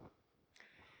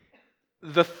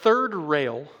The third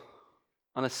rail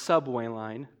on a subway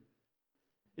line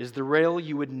is the rail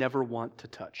you would never want to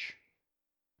touch.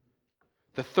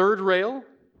 The third rail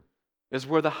is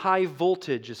where the high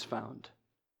voltage is found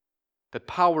that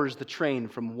powers the train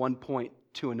from one point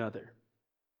to another.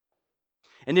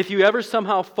 And if you ever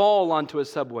somehow fall onto a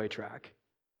subway track,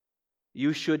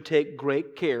 you should take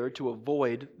great care to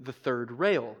avoid the third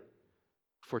rail,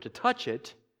 for to touch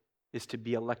it is to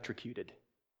be electrocuted.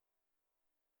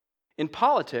 In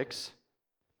politics,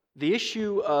 the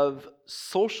issue of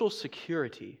social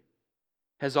security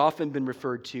has often been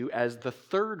referred to as the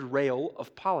third rail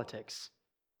of politics.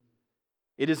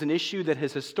 It is an issue that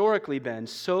has historically been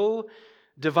so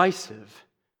divisive,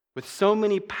 with so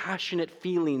many passionate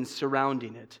feelings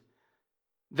surrounding it,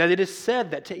 that it is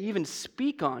said that to even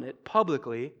speak on it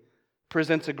publicly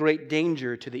presents a great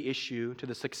danger to the issue, to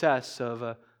the success of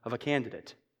a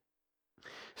candidate.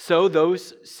 So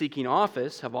those seeking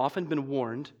office have often been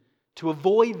warned to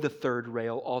avoid the third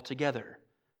rail altogether,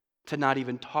 to not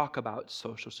even talk about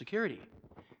Social Security,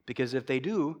 because if they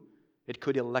do, it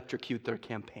could electrocute their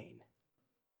campaign.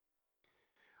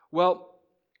 Well,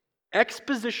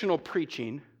 expositional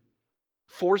preaching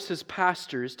forces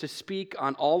pastors to speak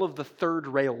on all of the third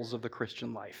rails of the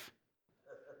Christian life.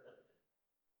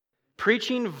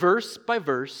 Preaching verse by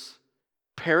verse,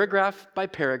 paragraph by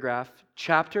paragraph,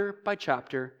 chapter by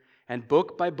chapter, and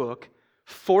book by book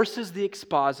forces the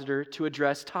expositor to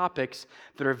address topics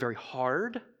that are very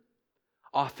hard,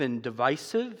 often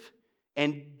divisive,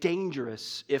 and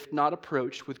dangerous if not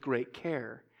approached with great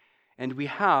care. And we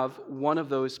have one of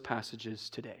those passages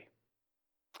today.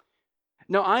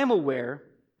 Now, I am aware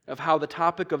of how the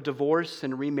topic of divorce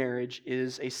and remarriage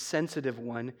is a sensitive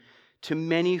one to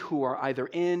many who are either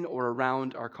in or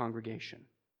around our congregation.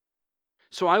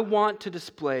 So I want to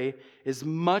display as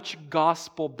much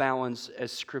gospel balance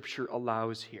as Scripture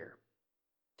allows here.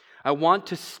 I want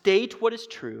to state what is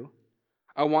true.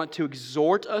 I want to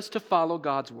exhort us to follow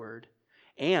God's word.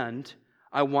 And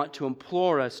I want to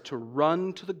implore us to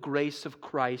run to the grace of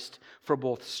Christ for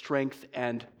both strength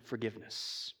and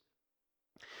forgiveness.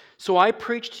 So I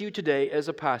preach to you today as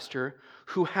a pastor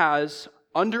who has,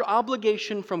 under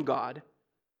obligation from God,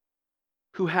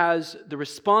 who has the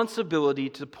responsibility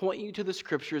to point you to the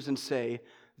Scriptures and say,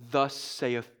 "Thus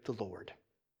saith the Lord."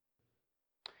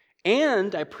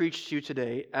 And I preach to you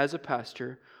today as a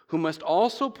pastor who must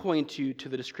also point you to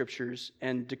the Scriptures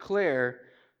and declare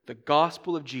the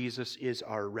gospel of Jesus is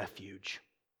our refuge.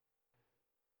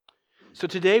 So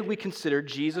today we consider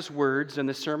Jesus' words in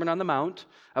the Sermon on the Mount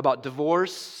about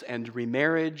divorce and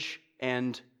remarriage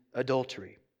and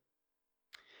adultery.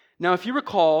 Now, if you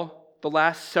recall the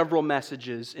last several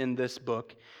messages in this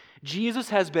book, Jesus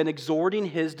has been exhorting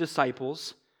his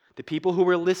disciples, the people who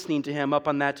were listening to him up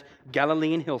on that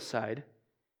Galilean hillside,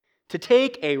 to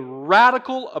take a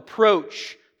radical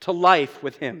approach to life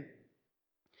with him.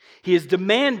 He is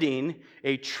demanding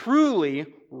a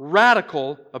truly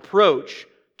radical approach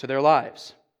to their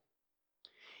lives.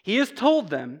 He has told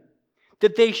them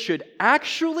that they should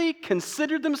actually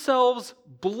consider themselves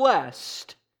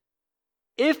blessed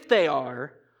if they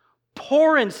are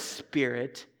poor in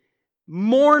spirit,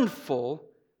 mournful,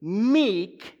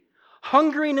 meek,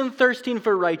 hungering and thirsting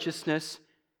for righteousness,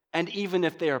 and even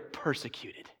if they are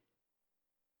persecuted.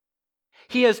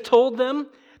 He has told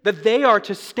them that they are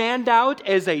to stand out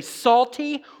as a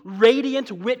salty,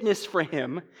 radiant witness for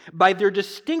him by their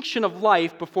distinction of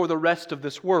life before the rest of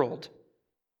this world.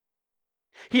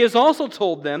 He has also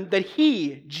told them that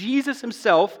he, Jesus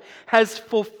himself, has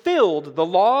fulfilled the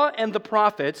law and the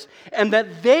prophets, and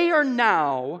that they are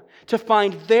now to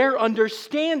find their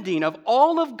understanding of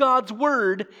all of God's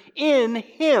word in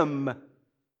him.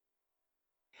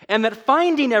 And that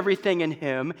finding everything in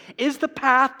him is the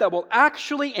path that will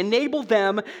actually enable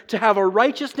them to have a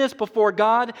righteousness before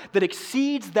God that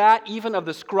exceeds that even of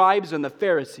the scribes and the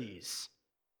Pharisees.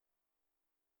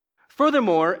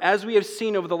 Furthermore, as we have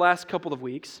seen over the last couple of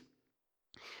weeks,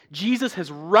 Jesus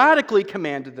has radically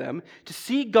commanded them to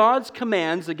see God's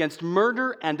commands against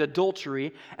murder and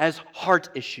adultery as heart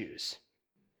issues.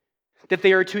 That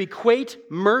they are to equate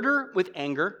murder with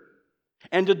anger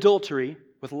and adultery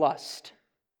with lust.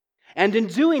 And in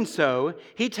doing so,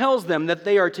 he tells them that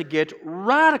they are to get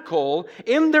radical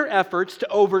in their efforts to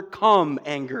overcome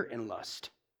anger and lust.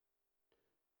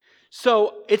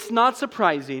 So it's not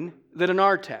surprising that in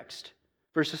our text,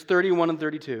 verses 31 and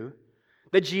 32,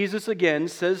 that Jesus again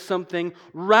says something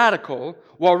radical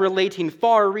while relating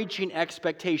far-reaching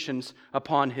expectations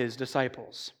upon his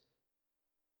disciples.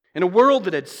 In a world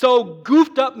that had so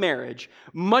goofed up marriage,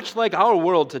 much like our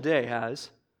world today has,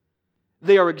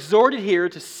 They are exhorted here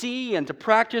to see and to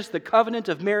practice the covenant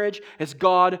of marriage as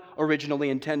God originally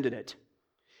intended it.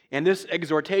 And this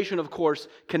exhortation, of course,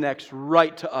 connects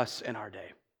right to us in our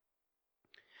day.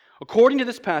 According to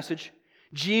this passage,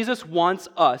 Jesus wants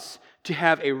us to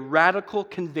have a radical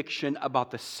conviction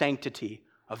about the sanctity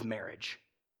of marriage.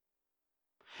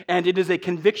 And it is a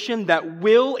conviction that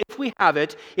will, if we have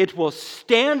it, it will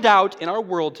stand out in our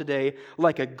world today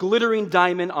like a glittering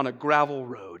diamond on a gravel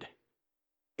road.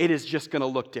 It is just going to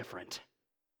look different.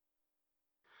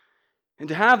 And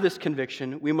to have this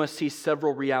conviction, we must see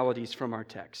several realities from our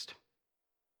text.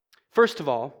 First of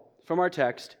all, from our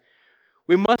text,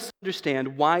 we must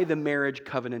understand why the marriage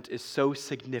covenant is so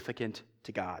significant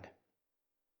to God.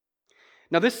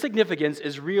 Now, this significance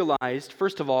is realized,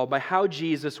 first of all, by how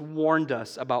Jesus warned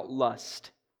us about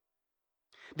lust.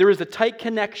 There is a tight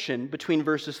connection between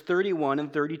verses 31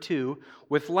 and 32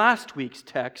 with last week's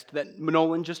text that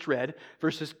Nolan just read,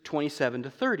 verses 27 to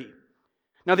 30.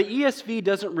 Now, the ESV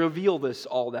doesn't reveal this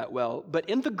all that well, but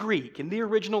in the Greek, in the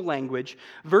original language,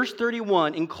 verse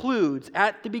 31 includes,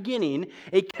 at the beginning,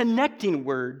 a connecting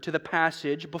word to the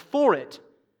passage before it.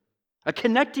 A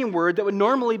connecting word that would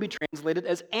normally be translated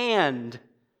as "and."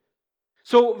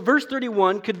 So, verse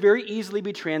 31 could very easily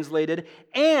be translated,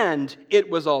 "and it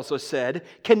was also said,"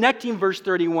 connecting verse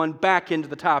 31 back into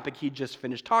the topic he just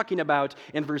finished talking about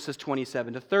in verses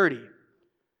 27 to 30.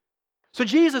 So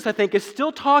Jesus, I think, is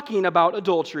still talking about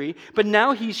adultery, but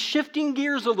now he's shifting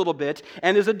gears a little bit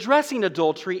and is addressing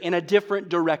adultery in a different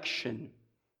direction.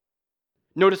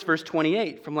 Notice verse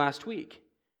 28 from last week.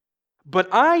 "But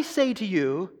I say to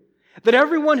you that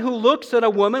everyone who looks at a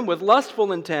woman with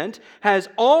lustful intent has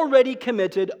already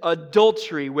committed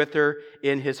adultery with her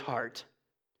in his heart."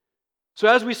 So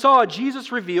as we saw,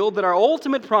 Jesus revealed that our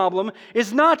ultimate problem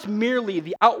is not merely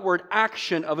the outward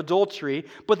action of adultery,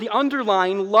 but the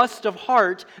underlying lust of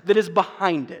heart that is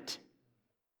behind it.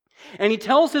 And he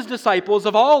tells his disciples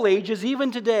of all ages,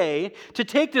 even today, to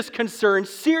take this concern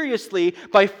seriously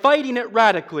by fighting it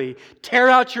radically. Tear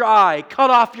out your eye, cut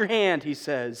off your hand, he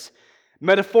says,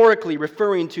 metaphorically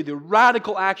referring to the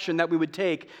radical action that we would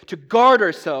take to guard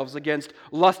ourselves against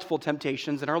lustful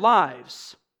temptations in our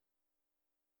lives.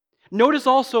 Notice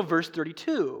also verse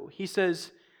 32. He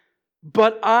says,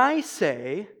 "But I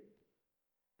say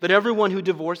that everyone who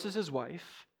divorces his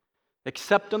wife,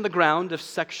 except on the ground of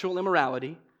sexual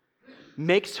immorality,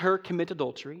 makes her commit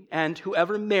adultery, and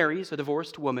whoever marries a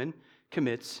divorced woman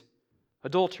commits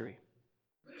adultery."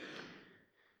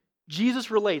 Jesus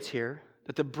relates here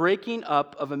that the breaking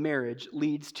up of a marriage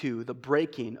leads to the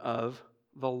breaking of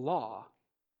the law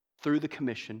through the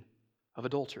commission of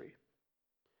adultery.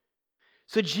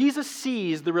 So Jesus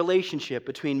sees the relationship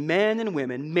between men and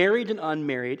women, married and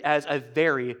unmarried, as a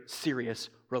very serious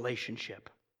relationship.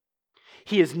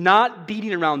 He is not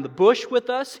beating around the bush with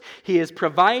us. He is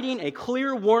providing a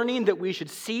clear warning that we should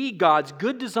see God's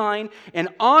good design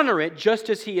and honor it just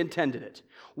as He intended it.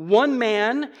 One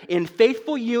man in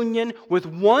faithful union with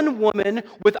one woman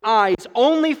with eyes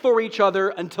only for each other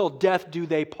until death do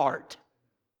they part.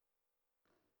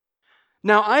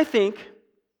 Now, I think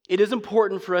it is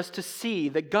important for us to see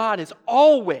that God has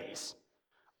always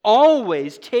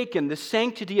taken the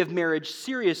sanctity of marriage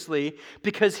seriously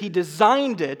because He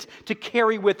designed it to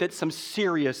carry with it some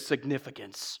serious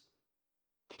significance.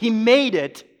 He made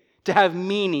it to have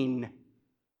meaning.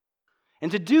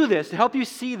 And to do this, to help you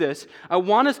see this, I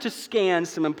want us to scan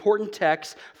some important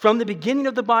texts from the beginning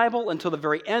of the Bible until the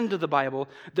very end of the Bible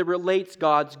that relates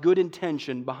God's good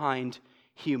intention behind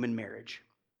human marriage.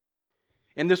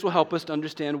 And this will help us to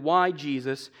understand why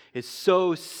Jesus is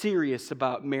so serious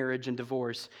about marriage and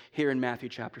divorce here in Matthew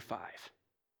chapter 5.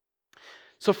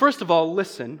 So first of all,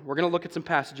 listen. We're going to look at some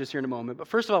passages here in a moment. But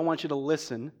first of all, I want you to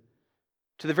listen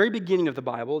to the very beginning of the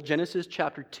Bible, Genesis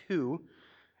chapter 2,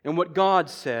 and what God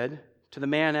said to the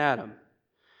man Adam.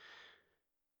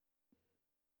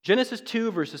 Genesis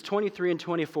 2, verses 23 and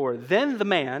 24. "Then the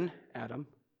man, Adam,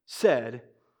 said,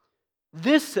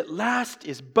 'This at last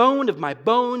is bone of my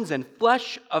bones and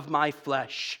flesh of my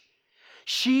flesh.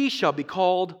 She shall be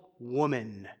called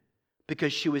woman,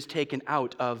 because she was taken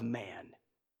out of man.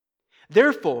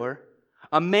 Therefore,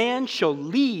 a man shall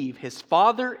leave his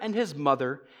father and his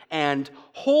mother and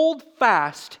hold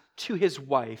fast to his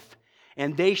wife,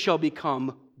 and they shall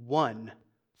become one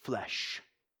flesh.'"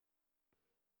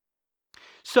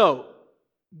 So,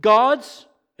 God's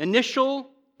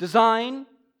initial design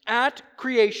at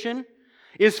creation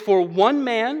is for one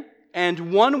man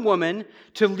and one woman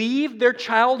to leave their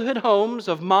childhood homes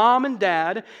of mom and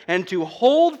dad and to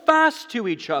hold fast to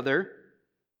each other,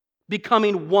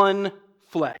 becoming one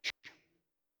flesh.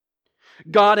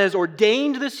 God has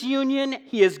ordained this union.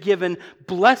 He has given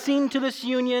blessing to this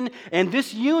union. And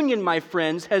this union, my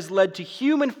friends, has led to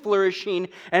human flourishing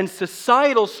and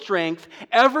societal strength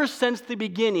ever since the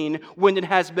beginning when it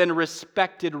has been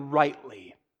respected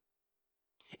rightly.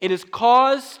 It has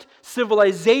caused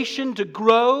civilization to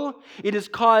grow. It has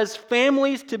caused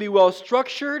families to be well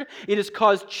structured. It has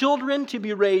caused children to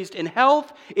be raised in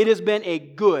health. It has been a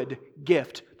good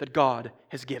gift that God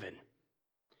has given.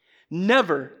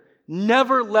 Never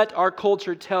let our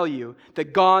culture tell you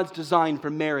that God's design for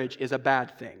marriage is a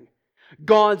bad thing.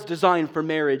 God's design for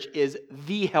marriage is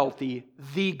the healthy,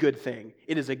 the good thing.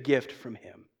 It is a gift from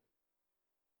Him.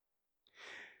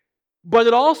 But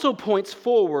it also points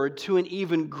forward to an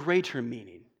even greater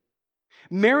meaning.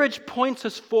 Marriage points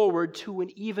us forward to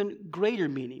an even greater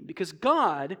meaning because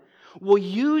God will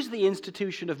use the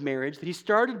institution of marriage that He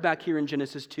started back here in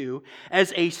Genesis 2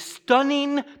 as a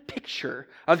stunning picture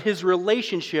of His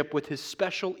relationship with His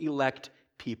special elect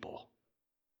people.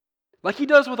 Like He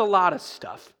does with a lot of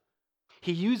stuff,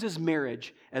 He uses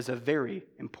marriage as a very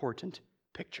important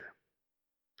picture.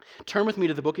 Turn with me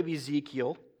to the book of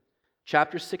Ezekiel,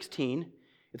 chapter 16.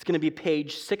 It's going to be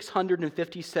page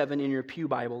 657 in your Pew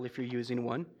Bible if you're using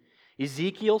one.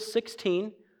 Ezekiel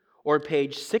 16, or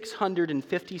page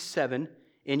 657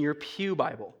 in your Pew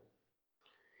Bible.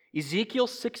 Ezekiel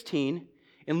 16,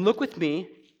 and look with me,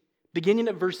 beginning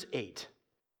at verse 8.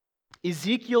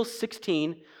 Ezekiel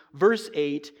 16, verse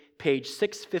 8, page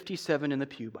 657 in the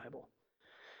Pew Bible.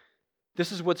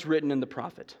 This is what's written in the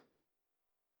prophet.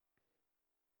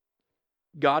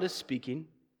 God is speaking,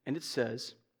 and it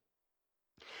says,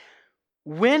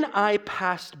 "When I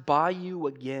passed by you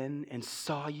again and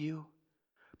saw you,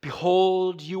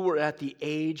 behold, you were at the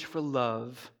age for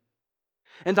love.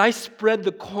 And I spread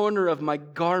the corner of my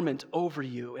garment over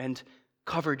you and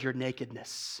covered your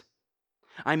nakedness.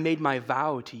 I made my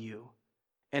vow to you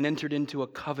and entered into a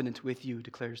covenant with you,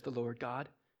 declares the Lord God,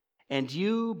 and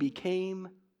you became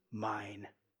mine.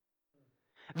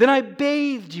 Then I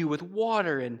bathed you with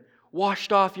water and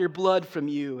washed off your blood from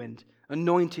you and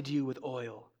anointed you with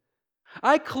oil.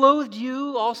 I clothed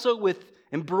you also with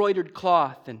embroidered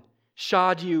cloth and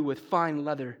shod you with fine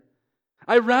leather.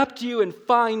 I wrapped you in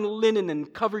fine linen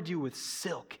and covered you with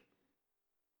silk.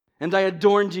 And I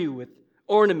adorned you with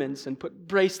ornaments and put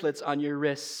bracelets on your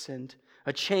wrists and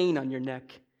a chain on your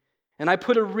neck. And I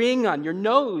put a ring on your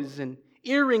nose and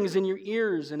earrings in your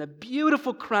ears and a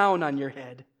beautiful crown on your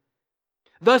head.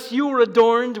 Thus you were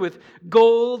adorned with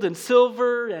gold and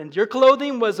silver, and your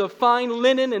clothing was of fine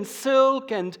linen and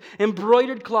silk and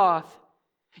embroidered cloth.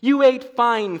 You ate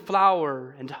fine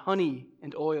flour and honey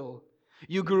and oil.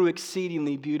 You grew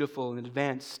exceedingly beautiful and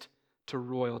advanced to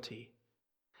royalty.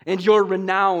 And your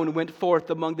renown went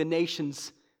forth among the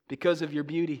nations because of your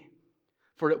beauty,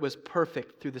 for it was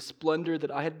perfect through the splendor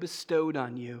that I had bestowed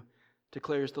on you,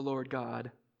 declares the Lord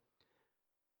God.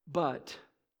 But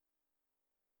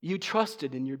you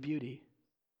trusted in your beauty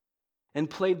and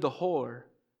played the whore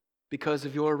because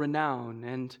of your renown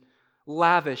and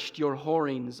lavished your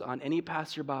whorings on any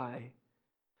passerby.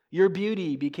 Your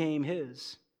beauty became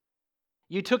his.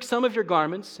 You took some of your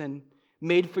garments and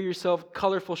made for yourself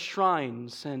colorful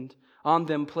shrines and on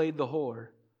them played the whore.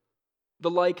 The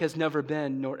like has never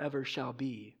been nor ever shall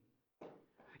be.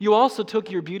 You also took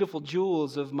your beautiful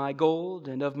jewels of my gold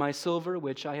and of my silver,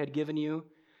 which I had given you,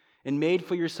 and made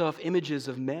for yourself images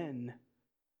of men.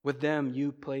 With them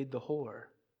you played the whore.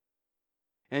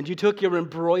 And you took your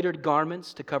embroidered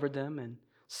garments to cover them and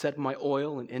set my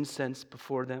oil and incense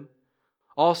before them.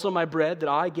 Also my bread that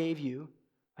I gave you,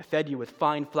 I fed you with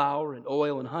fine flour and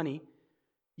oil and honey.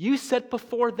 You set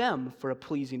before them for a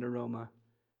pleasing aroma.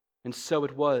 And so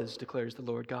it was, declares the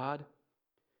Lord God.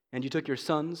 And you took your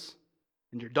sons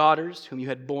and your daughters, whom you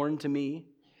had borne to me,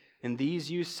 and these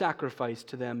you sacrificed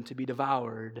to them to be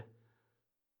devoured.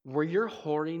 Were your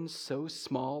whorings so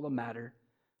small a matter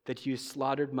that you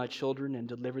slaughtered my children and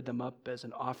delivered them up as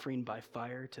an offering by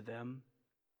fire to them?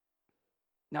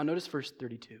 Now notice verse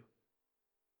 32.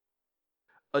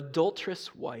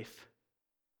 Adulterous wife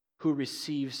who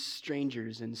receives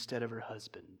strangers instead of her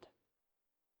husband.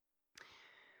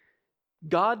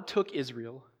 God took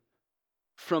Israel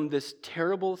from this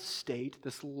terrible state,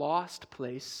 this lost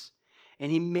place,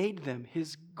 and He made them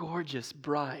His gorgeous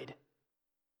bride.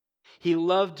 He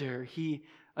loved her. He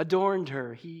adorned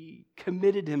her. He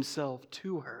committed Himself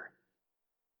to her.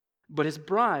 But His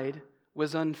bride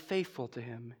was unfaithful to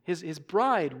Him. His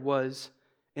bride was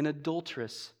an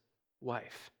adulterous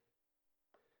wife.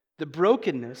 The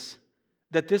brokenness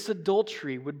that this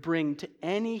adultery would bring to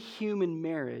any human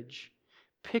marriage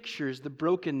pictures the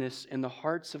brokenness in the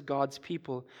hearts of God's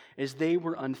people as they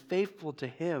were unfaithful to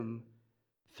Him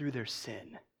through their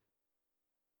sin.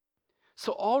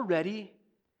 So already,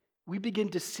 we begin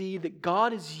to see that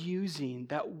God is using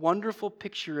that wonderful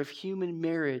picture of human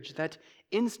marriage, that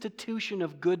institution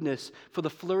of goodness for the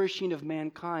flourishing of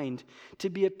mankind, to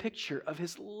be a picture of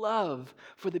his love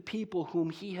for the people whom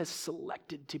he has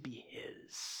selected to be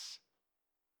his.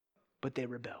 But they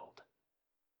rebelled.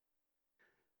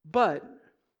 But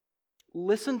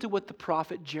listen to what the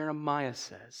prophet Jeremiah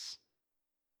says.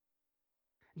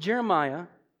 Jeremiah,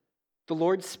 the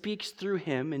Lord speaks through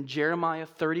him in Jeremiah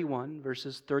 31,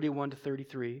 verses 31 to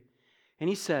 33, and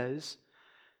he says,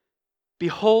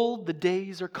 "Behold, the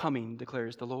days are coming,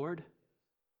 declares the Lord,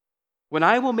 when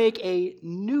I will make a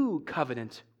new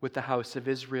covenant with the house of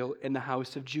Israel and the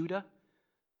house of Judah,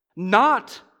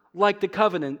 not like the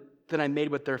covenant that I made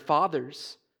with their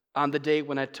fathers on the day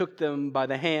when I took them by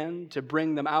the hand to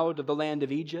bring them out of the land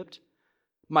of Egypt,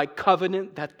 my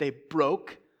covenant that they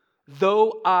broke,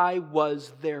 though I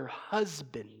was their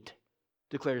husband,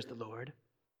 declares the Lord.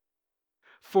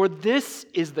 For this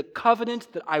is the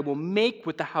covenant that I will make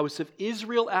with the house of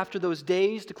Israel after those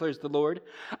days, declares the Lord.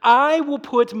 I will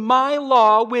put my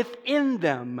law within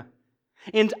them,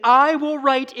 and I will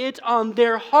write it on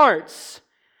their hearts,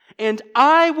 and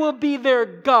I will be their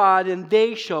God, and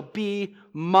they shall be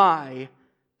my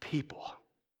people."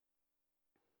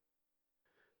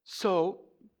 So,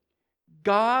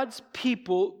 God's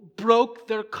people broke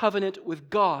their covenant with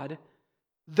God,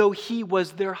 though he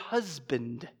was their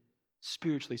husband,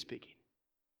 spiritually speaking.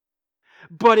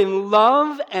 But in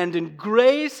love and in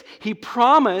grace, he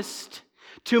promised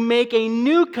to make a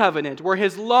new covenant where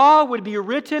his law would be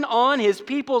written on his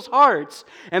people's hearts.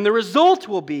 And the result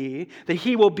will be that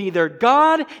he will be their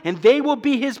God and they will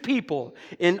be his people.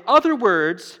 In other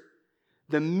words,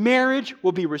 the marriage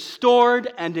will be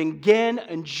restored and again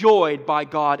enjoyed by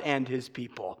God and his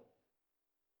people.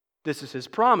 This is his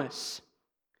promise.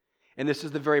 And this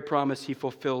is the very promise he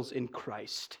fulfills in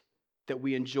Christ that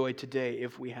we enjoy today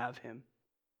if we have him.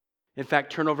 In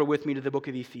fact, turn over with me to the book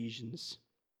of Ephesians.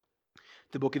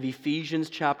 The book of Ephesians,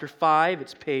 chapter 5.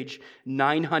 It's page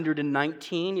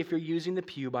 919 if you're using the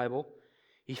Pew Bible.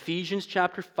 Ephesians,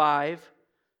 chapter 5,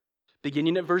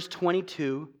 beginning at verse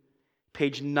 22.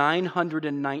 Page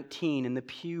 919 in the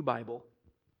Pew Bible.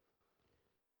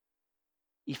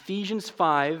 Ephesians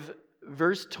 5,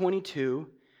 verse 22,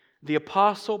 the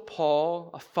Apostle Paul,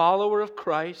 a follower of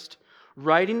Christ,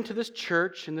 writing to this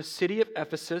church in the city of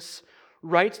Ephesus,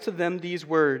 writes to them these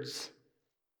words: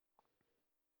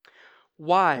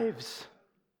 "Wives,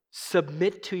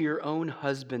 submit to your own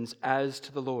husbands as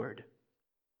to the Lord.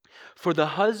 For the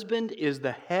husband is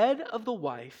the head of the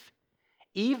wife,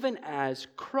 even as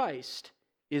Christ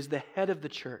is the head of the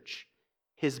church,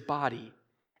 his body,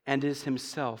 and is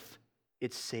himself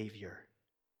its Savior.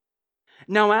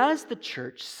 Now as the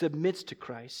church submits to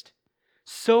Christ,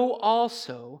 so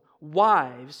also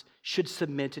wives should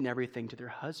submit in everything to their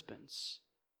husbands.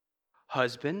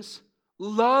 Husbands,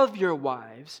 love your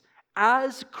wives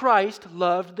as Christ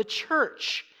loved the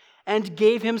church and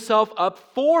gave himself up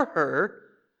for her,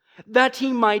 that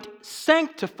he might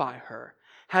sanctify her,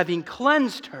 having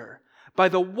cleansed her by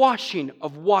the washing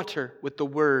of water with the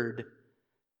word,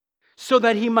 so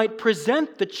that he might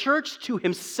present the church to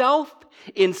himself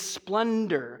in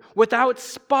splendor, without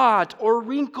spot or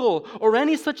wrinkle or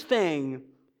any such thing,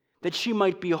 that she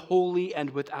might be holy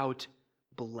and without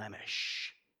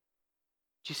blemish."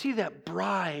 Do you see that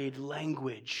bride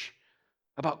language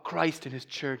about Christ and his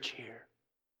church here?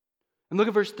 And look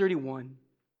at verse 31.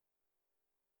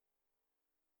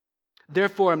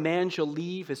 "Therefore a man shall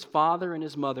leave his father and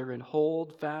his mother and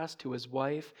hold fast to his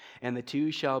wife, and the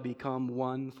two shall become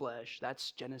one flesh."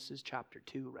 That's Genesis chapter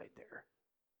 2 right there.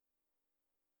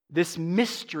 This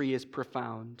mystery is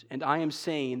profound, and I am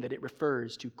saying that it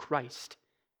refers to Christ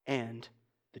and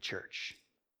the church.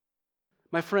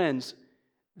 My friends,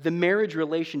 the marriage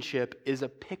relationship is a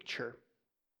picture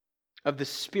of the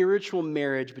spiritual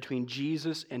marriage between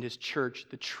Jesus and his church,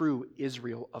 the true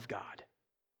Israel of God.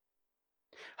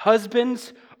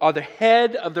 Husbands are the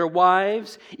head of their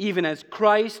wives, even as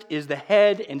Christ is the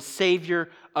head and Savior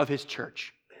of his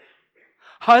church.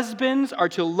 Husbands are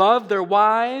to love their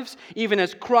wives, even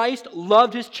as Christ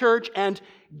loved his church and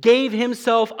gave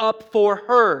himself up for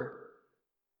her.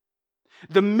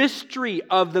 The mystery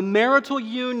of the marital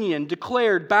union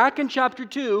declared back in chapter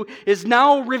 2 is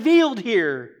now revealed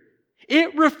here.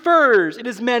 It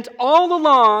is meant all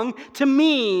along to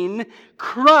mean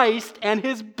Christ and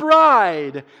his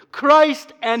bride,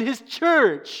 Christ and his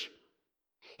church.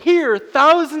 Here,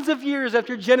 thousands of years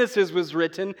after Genesis was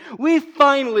written, we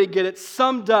finally get it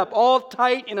summed up all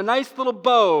tight in a nice little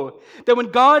bow. That when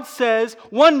God says,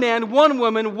 one man, one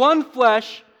woman, one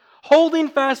flesh, holding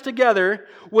fast together,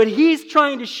 what He's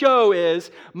trying to show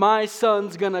is, my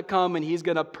Son's going to come and He's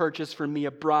going to purchase for me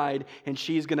a bride, and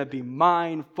she's going to be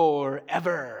mine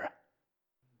forever.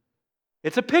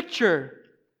 It's a picture.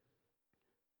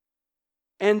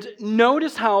 And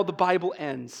notice how the Bible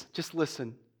ends. Just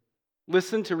listen.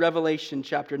 Listen to Revelation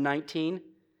chapter 19,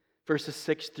 verses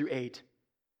 6 through 8.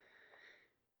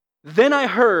 Then I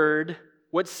heard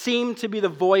what seemed to be the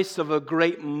voice of a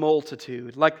great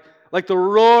multitude, like the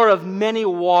roar of many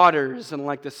waters and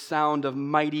like the sound of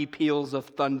mighty peals of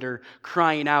thunder,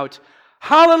 crying out,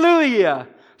 Hallelujah!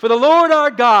 For the Lord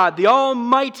our God, the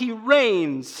Almighty,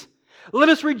 reigns. Let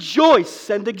us rejoice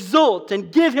and exult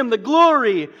and give Him the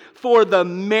glory, for the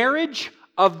marriage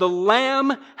of the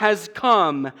Lamb has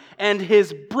come, and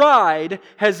His bride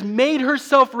has made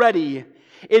herself ready.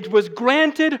 It was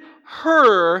granted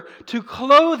her to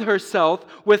clothe herself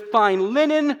with fine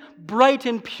linen, bright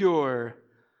and pure,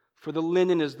 for the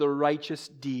linen is the righteous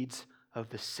deeds of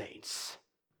the saints.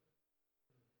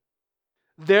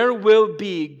 There will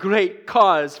be great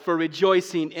cause for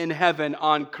rejoicing in heaven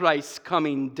on Christ's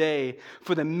coming day,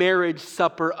 for the marriage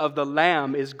supper of the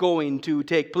Lamb is going to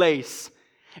take place.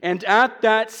 And at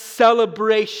that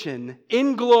celebration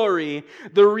in glory,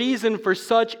 the reason for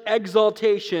such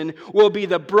exaltation will be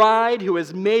the bride who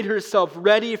has made herself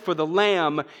ready for the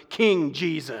Lamb, King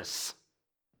Jesus.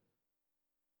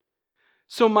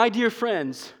 So, my dear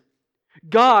friends,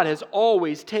 God has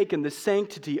always taken the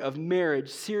sanctity of marriage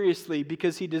seriously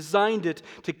because He designed it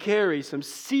to carry some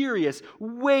serious,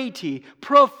 weighty,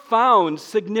 profound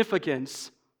significance.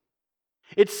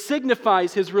 It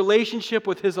signifies His relationship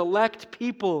with His elect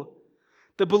people,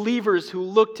 the believers who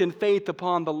looked in faith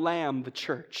upon the Lamb, the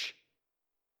church.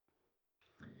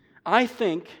 I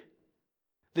think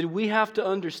that we have to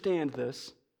understand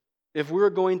this if we're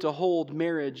going to hold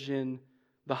marriage in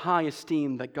the high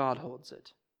esteem that God holds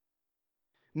it.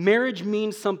 Marriage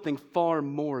means something far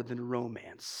more than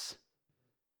romance.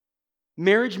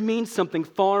 Marriage means something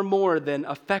far more than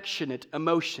affectionate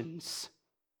emotions.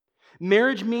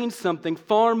 Marriage means something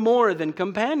far more than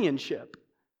companionship.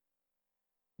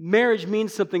 Marriage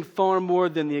means something far more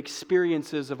than the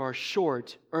experiences of our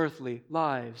short earthly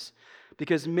lives.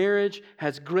 Because marriage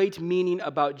has great meaning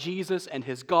about Jesus and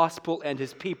His gospel and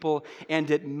His people,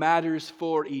 and it matters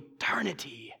for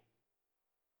eternity.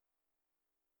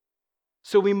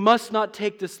 So we must not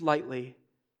take this lightly,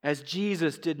 as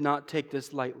Jesus did not take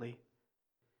this lightly.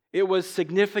 It was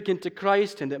significant to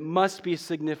Christ, and it must be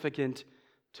significant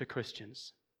to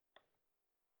Christians.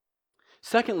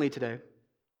 Secondly, today,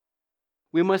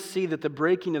 we must see that the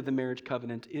breaking of the marriage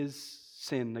covenant is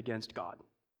sin against God.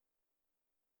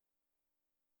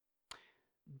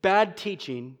 Bad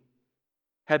teaching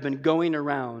had been going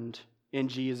around in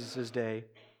Jesus' day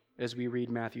as we read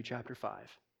Matthew chapter 5.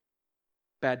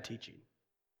 Bad teaching.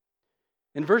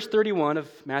 In verse 31 of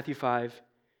Matthew 5,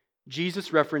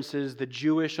 Jesus references the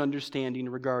Jewish understanding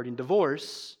regarding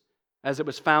divorce as it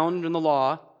was found in the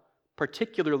law,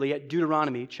 particularly at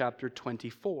Deuteronomy chapter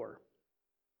 24.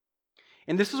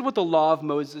 And this is what the law of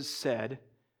Moses said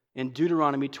in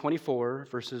Deuteronomy 24,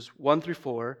 verses 1 through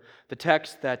 4, the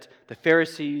text that the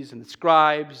Pharisees and the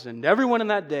scribes and everyone in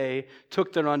that day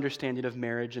took their understanding of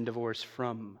marriage and divorce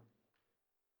from.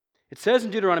 It says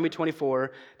in Deuteronomy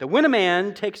 24 that when a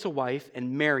man takes a wife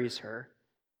and marries her,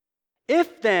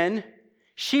 if then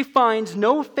she finds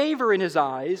no favor in his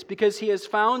eyes because he has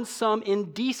found some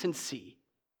indecency,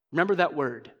 remember that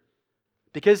word,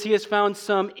 because he has found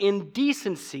some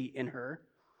indecency in her,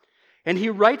 and he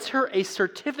writes her a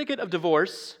certificate of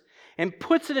divorce and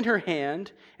puts it in her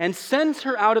hand and sends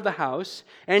her out of the house,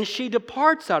 and she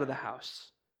departs out of the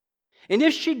house. And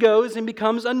if she goes and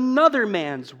becomes another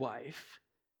man's wife,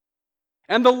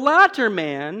 and the latter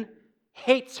man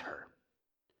hates her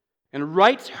and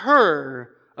writes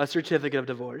her a certificate of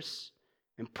divorce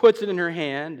and puts it in her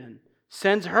hand and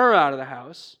sends her out of the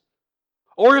house,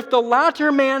 or if the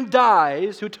latter man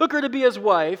dies who took her to be his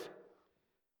wife,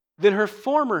 then her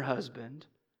former husband,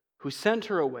 who sent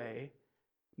her away,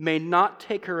 may not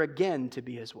take her again to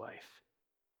be his wife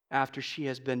after she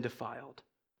has been defiled.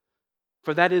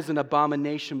 For that is an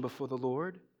abomination before the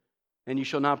Lord, and you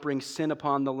shall not bring sin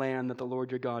upon the land that the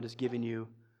Lord your God has given you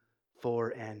for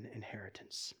an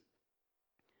inheritance.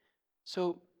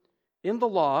 So, in the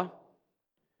law,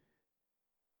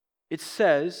 it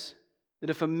says that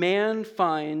if a man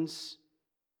finds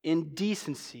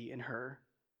indecency in her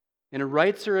and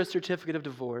writes her a certificate of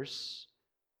divorce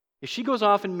If she goes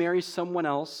off and marries someone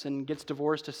else and gets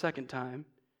divorced a second time,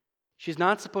 she's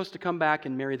not supposed to come back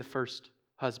and marry the first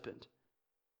husband,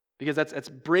 because that's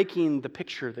breaking the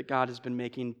picture that God has been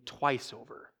making twice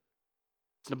over.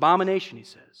 It's an abomination, he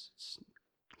says.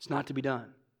 It's not to be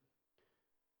done.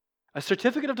 A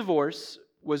certificate of divorce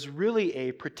was really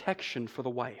a protection for the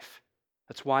wife.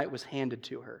 That's why it was handed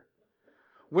to her.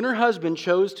 When her husband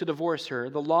chose to divorce her,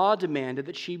 the law demanded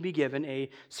that she be given a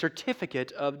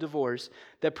certificate of divorce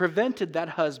that prevented that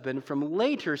husband from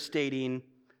later stating,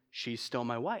 "She's still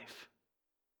my wife."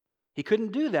 He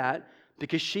couldn't do that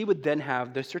because she would then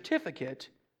have the certificate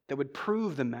that would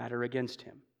prove the matter against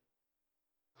him.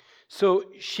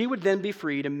 So she would then be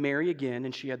free to marry again,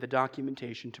 and she had the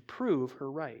documentation to prove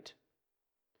her right.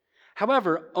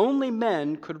 However, only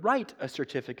men could write a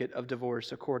certificate of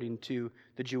divorce according to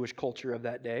the Jewish culture of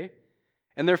that day,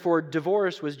 and therefore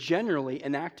divorce was generally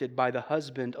enacted by the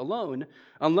husband alone,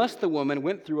 unless the woman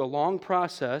went through a long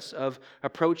process of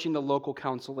approaching the local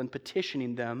council and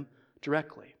petitioning them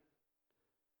directly.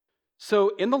 So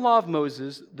in the law of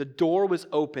Moses, the door was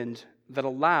opened that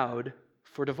allowed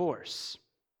for divorce.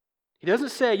 He doesn't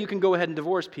say you can go ahead and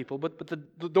divorce people, but the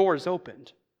door is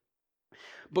opened.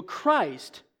 But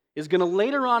Christ is going to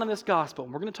later on in this gospel,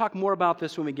 and we're going to talk more about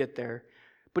this when we get there,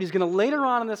 but he's going to later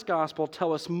on in this gospel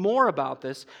tell us more about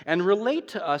this and relate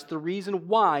to us the reason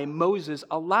why Moses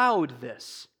allowed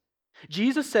this.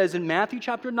 Jesus says in Matthew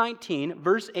chapter 19,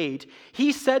 verse 8,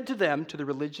 he said to them, to the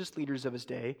religious leaders of his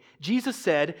day, Jesus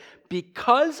said,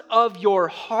 "Because of your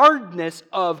hardness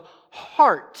of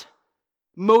heart,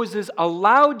 Moses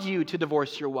allowed you to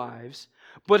divorce your wives,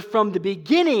 but from the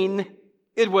beginning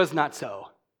it was not so."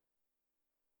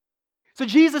 So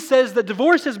Jesus says that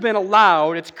divorce has been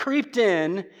allowed, it's creeped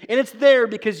in, and it's there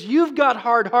because you've got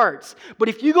hard hearts. But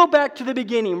if you go back to the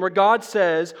beginning where God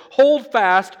says, "Hold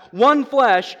fast, one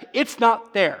flesh," it's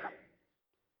not there.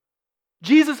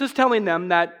 Jesus is telling them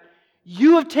that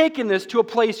you have taken this to a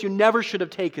place you never should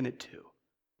have taken it to.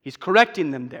 He's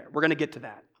correcting them there. We're going to get to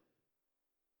that.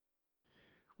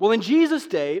 Well, in Jesus'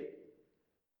 day,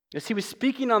 as he was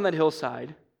speaking on that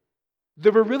hillside,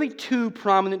 there were really two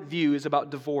prominent views about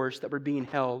divorce that were being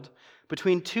held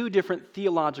between two different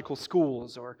theological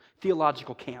schools or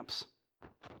theological camps.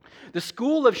 The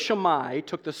school of Shammai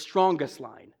took the strongest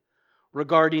line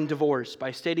regarding divorce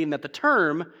by stating that the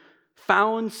term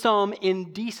 "found some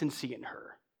indecency in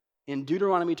her" in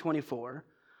Deuteronomy 24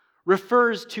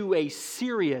 refers to a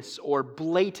serious or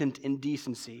blatant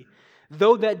indecency,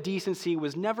 though that decency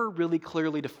was never really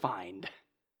clearly defined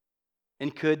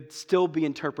and could still be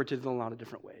interpreted in a lot of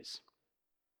different ways.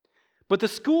 But the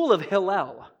school of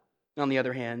Hillel, on the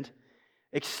other hand,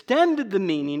 extended the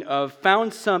meaning of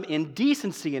 "found some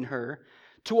indecency in her"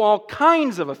 to all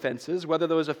kinds of offenses, whether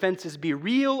those offenses be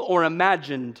real or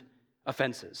imagined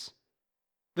offenses.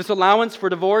 This allowance for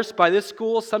divorce by this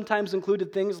school sometimes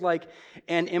included things like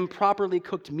an improperly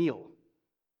cooked meal,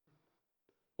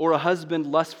 or a husband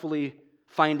lustfully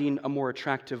finding a more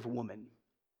attractive woman.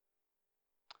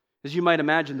 As you might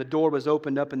imagine, the door was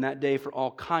opened up in that day for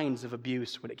all kinds of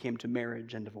abuse when it came to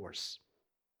marriage and divorce.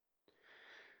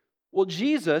 Well,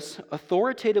 Jesus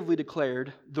authoritatively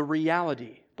declared the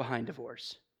reality behind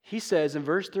divorce. He says in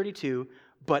verse 32,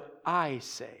 "But I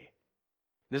say."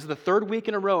 This is the third week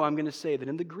in a row I'm going to say that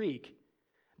in the Greek,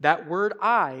 that word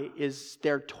 "I" is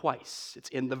there twice. It's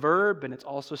in the verb and it's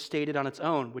also stated on its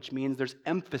own, which means there's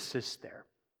emphasis there.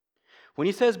 When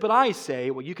he says, "But I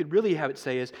say," what you could really have it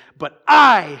say is, "But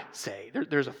I say."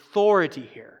 There's authority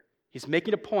here. He's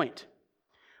making a point.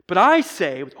 "But I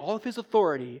say," with all of his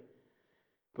authority,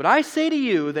 "but I say to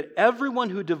you that everyone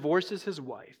who divorces his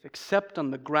wife, except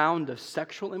on the ground of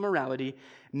sexual immorality,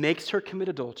 makes her commit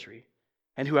adultery.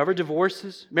 And whoever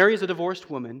marries a divorced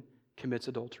woman commits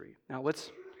adultery." Now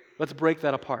let's break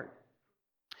that apart.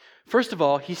 First of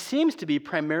all, he seems to be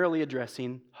primarily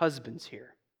addressing husbands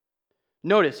here.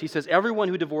 Notice, he says, everyone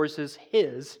who divorces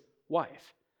his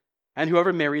wife, and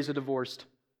whoever marries a divorced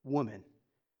woman.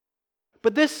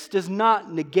 But this does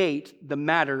not negate the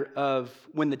matter of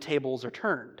when the tables are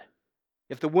turned.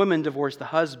 If the woman divorced the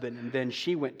husband and then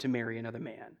she went to marry another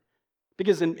man.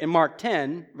 Because in Mark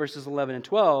 10, verses 11 and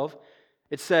 12,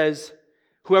 it says,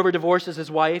 "Whoever divorces his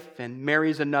wife and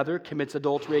marries another commits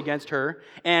adultery against her.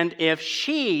 And if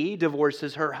she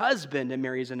divorces her husband and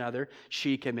marries another,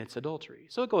 she commits adultery."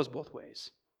 So it goes both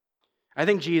ways. I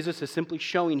think Jesus is simply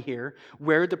showing here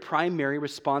where the primary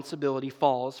responsibility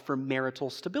falls for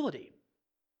marital stability.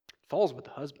 It falls with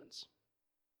the husbands.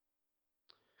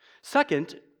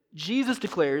 Second, Jesus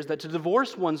declares that to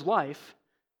divorce one's wife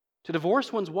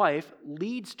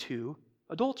leads to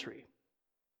adultery.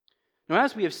 Now,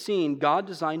 as we have seen, God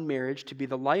designed marriage to be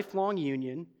the lifelong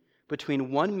union between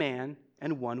one man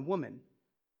and one woman.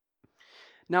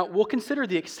 Now, we'll consider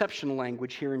the exceptional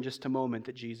language here in just a moment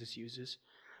that Jesus uses.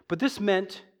 But this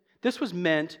was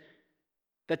meant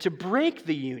that to break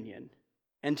the union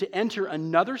and to enter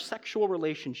another sexual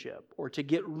relationship or to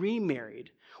get remarried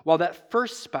while that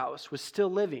first spouse was still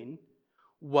living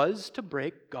was to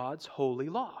break God's holy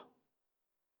law.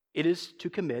 It is to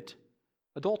commit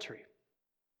adultery.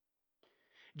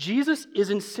 Jesus is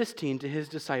insisting to his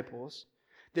disciples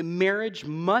that marriage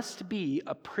must be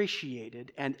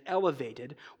appreciated and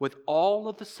elevated with all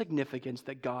of the significance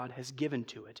that God has given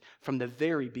to it from the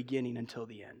very beginning until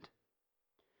the end.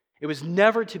 It was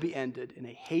never to be ended in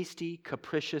a hasty,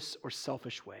 capricious, or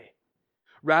selfish way.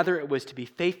 Rather, it was to be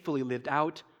faithfully lived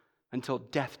out until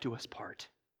death do us part.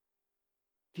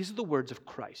 These are the words of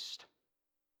Christ.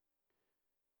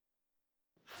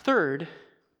 Third,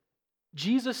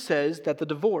 Jesus says that the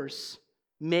divorce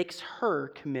makes her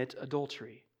commit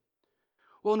adultery.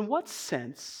 Well, in what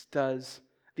sense does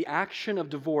the action of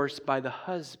divorce by the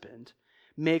husband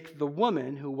make the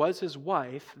woman who was his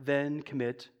wife then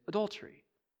commit adultery?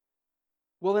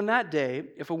 Well, in that day,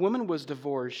 if a woman was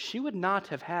divorced, she would not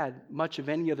have had much of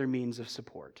any other means of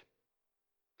support.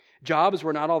 Jobs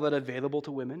were not all that available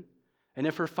to women, and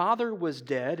if her father was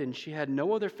dead and she had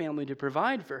no other family to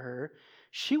provide for her,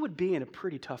 she would be in a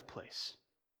pretty tough place.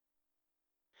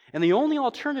 And the only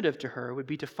alternative to her would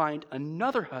be to find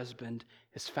another husband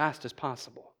as fast as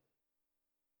possible.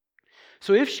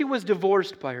 So if she was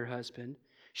divorced by her husband,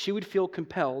 she would feel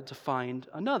compelled to find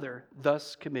another,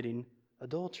 thus committing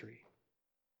adultery.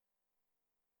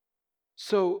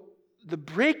 So the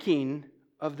breaking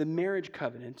of the marriage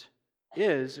covenant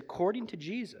is, according to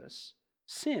Jesus,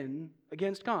 sin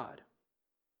against God.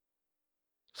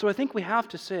 So I think we have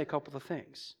to say a couple of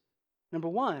things. Number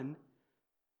one,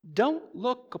 don't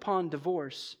look upon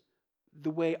divorce the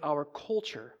way our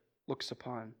culture looks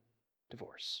upon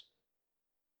divorce.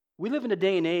 We live in a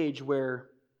day and age where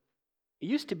it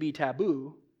used to be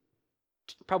taboo,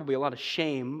 probably a lot of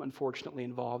shame, unfortunately,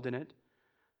 involved in it.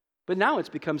 But now it's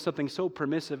become something so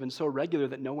permissive and so regular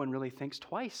that no one really thinks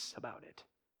twice about it.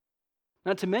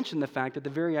 Not to mention the fact that the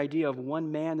very idea of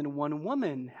one man and one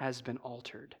woman has been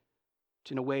altered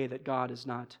in a way that God has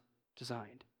not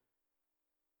designed.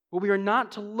 Well, we are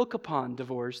not to look upon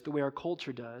divorce the way our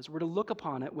culture does. We're to look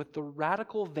upon it with the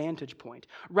radical vantage point.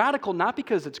 Radical not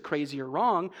because it's crazy or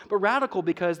wrong, but radical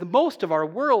because the most of our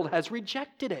world has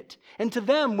rejected it. And to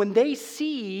them, when they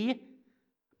see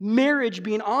marriage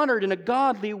being honored in a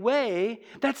godly way,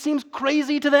 that seems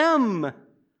crazy to them.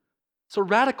 So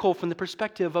radical from the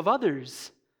perspective of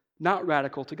others, not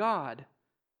radical to God.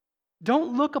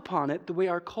 Don't look upon it the way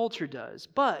our culture does,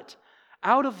 but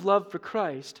out of love for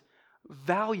Christ,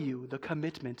 value the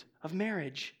commitment of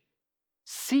marriage.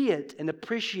 See it and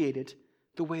appreciate it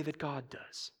the way that God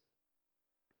does.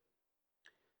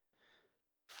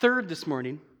 Third, this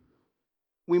morning,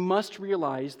 we must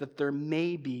realize that there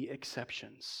may be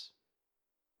exceptions.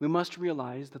 We must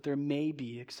realize that there may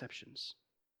be exceptions.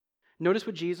 Notice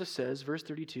what Jesus says, verse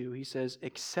 32. He says,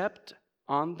 except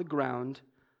on the ground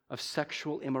of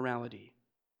sexual immorality.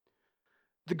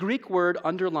 The Greek word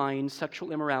underlying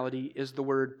sexual immorality is the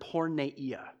word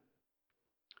porneia,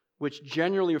 which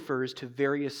generally refers to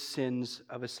various sins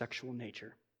of a sexual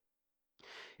nature.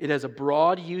 It has a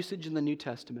broad usage in the New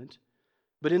Testament,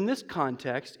 but in this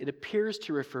context, it appears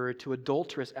to refer to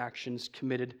adulterous actions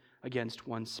committed against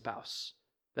one's spouse.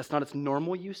 That's not its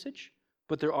normal usage,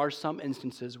 but there are some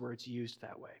instances where it's used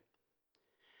that way.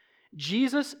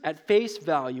 Jesus, at face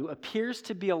value, appears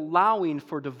to be allowing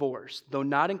for divorce, though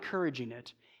not encouraging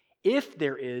it, if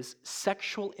there is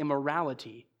sexual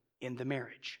immorality in the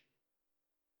marriage.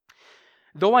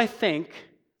 Though I think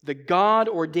the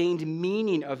God-ordained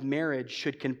meaning of marriage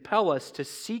should compel us to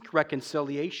seek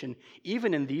reconciliation,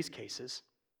 even in these cases,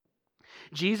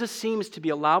 Jesus seems to be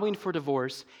allowing for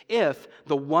divorce if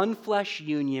the one flesh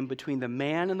union between the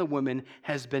man and the woman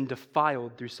has been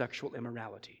defiled through sexual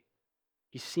immorality.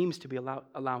 He seems to be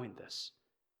allowing this.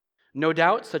 No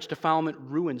doubt, such defilement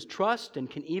ruins trust and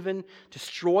can even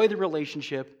destroy the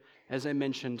relationship, as I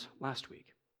mentioned last week.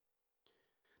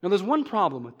 Now, there's one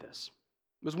problem with this.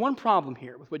 There's one problem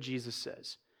here with what Jesus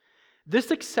says.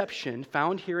 This exception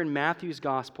found here in Matthew's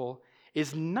gospel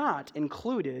is not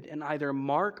included in either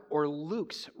Mark or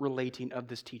Luke's relating of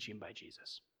this teaching by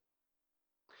Jesus.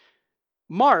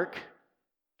 Mark,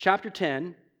 chapter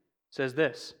 10, says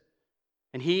this,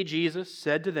 and he, Jesus,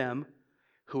 said to them,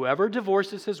 whoever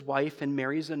divorces his wife and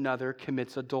marries another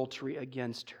commits adultery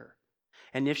against her.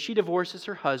 And if she divorces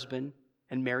her husband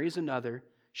and marries another,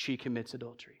 she commits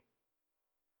adultery.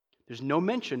 There's no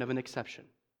mention of an exception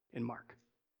in Mark.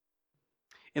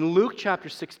 In Luke chapter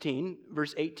 16,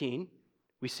 verse 18,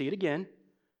 we see it again.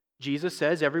 Jesus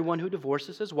says, "Everyone who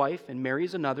divorces his wife and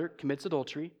marries another commits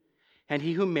adultery, and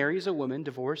he who marries a woman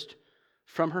divorced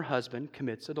from her husband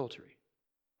commits adultery."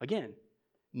 Again,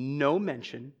 no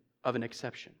mention of an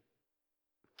exception.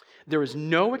 There is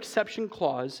no exception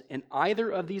clause in either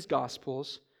of these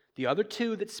Gospels, the other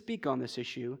two that speak on this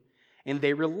issue, and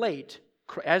they relate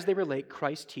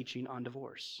Christ's teaching on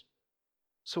divorce.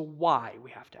 So why,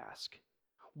 we have to ask?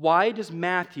 Why does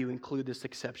Matthew include this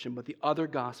exception, but the other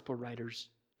Gospel writers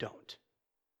don't?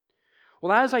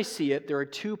 Well, as I see it, there are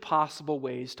two possible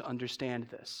ways to understand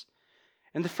this.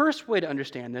 And the first way to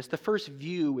understand this, the first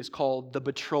view, is called the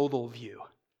betrothal view.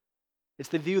 It's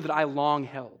the view that I long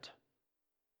held.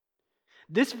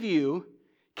 This view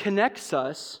connects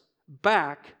us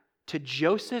back to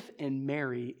Joseph and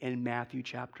Mary in Matthew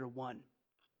chapter 1.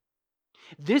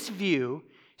 This view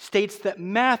states that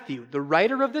Matthew, the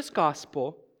writer of this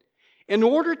gospel, in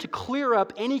order to clear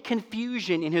up any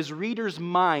confusion in his readers'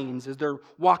 minds as they're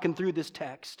walking through this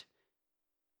text,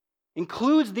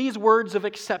 includes these words of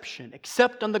exception,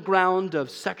 except on the ground of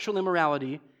sexual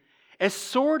immorality, as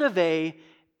sort of a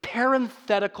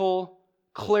parenthetical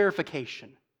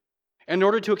clarification, in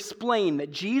order to explain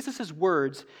that Jesus'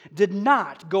 words did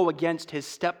not go against his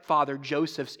stepfather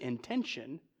Joseph's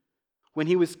intention when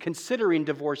he was considering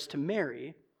divorce to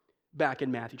Mary back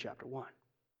in Matthew chapter 1.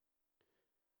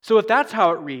 So if that's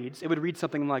how it reads, it would read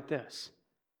something like this.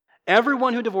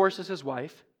 Everyone who divorces his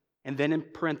wife, and then in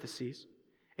parentheses,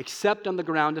 except on the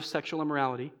ground of sexual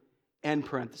immorality, end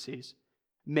parentheses,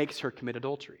 makes her commit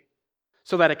adultery.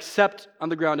 So that except on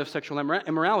the ground of sexual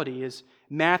immorality is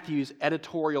Matthew's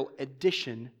editorial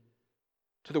addition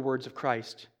to the words of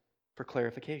Christ for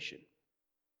clarification.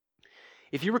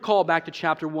 If you recall back to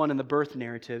chapter 1 in the birth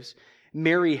narratives,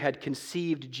 Mary had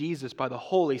conceived Jesus by the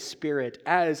Holy Spirit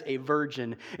as a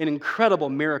virgin, an incredible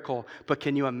miracle, but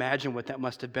can you imagine what that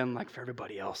must have been like for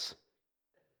everybody else?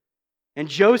 And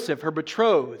Joseph, her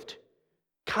betrothed,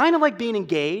 kind of like being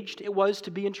engaged it was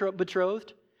to be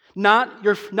betrothed, not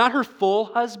her full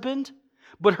husband,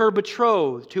 but her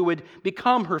betrothed who would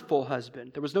become her full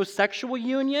husband. There was no sexual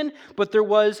union, but there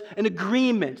was an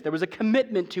agreement. There was a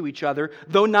commitment to each other,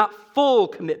 though not full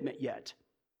commitment yet.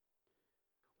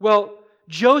 Well,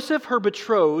 Joseph, her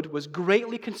betrothed, was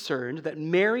greatly concerned that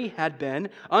Mary had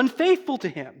been unfaithful to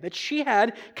him, that she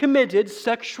had committed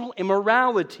sexual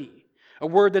immorality, a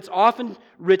word that's often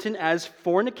written as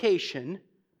fornication,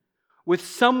 with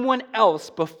someone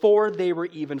else before they were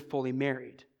even fully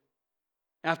married.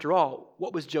 After all,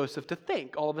 what was Joseph to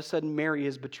think? All of a sudden, Mary,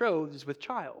 his betrothed, is with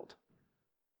child.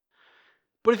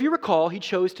 But if you recall, he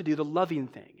chose to do the loving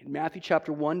thing. In Matthew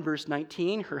chapter 1, verse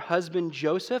 19, her husband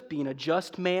Joseph, being a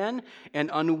just man and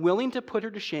unwilling to put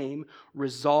her to shame,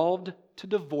 resolved to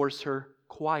divorce her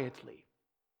quietly.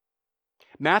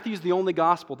 Matthew's the only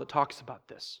gospel that talks about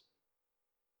this.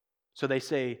 So they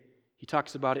say he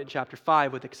talks about it in chapter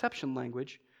 5 with exception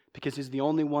language because he's the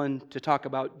only one to talk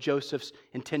about Joseph's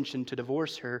intention to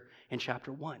divorce her in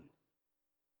chapter 1.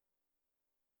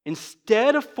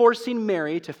 Instead of forcing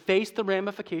Mary to face the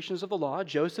ramifications of the law,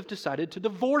 Joseph decided to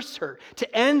divorce her,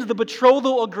 to end the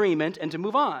betrothal agreement, and to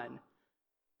move on.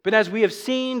 But as we have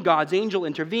seen, God's angel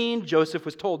intervened, Joseph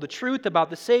was told the truth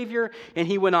about the Savior, and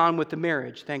he went on with the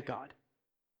marriage, thank God.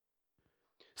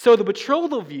 So the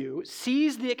betrothal view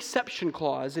sees the exception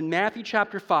clause in Matthew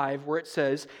chapter 5 where it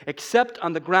says, except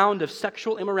on the ground of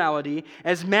sexual immorality,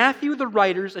 as Matthew the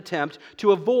writer's attempt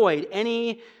to avoid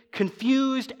any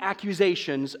confused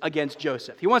accusations against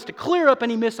Joseph. He wants to clear up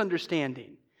any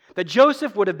misunderstanding. That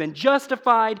Joseph would have been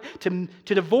justified to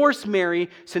divorce Mary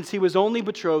since he was only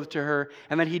betrothed to her,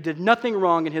 and that he did nothing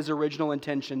wrong in his original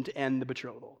intention to end the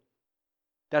betrothal.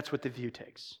 That's what the view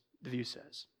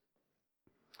says.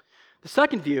 The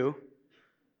second view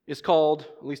is called,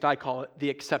 at least I call it, the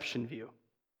exception view.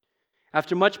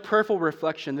 After much prayerful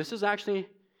reflection, this is actually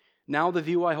now the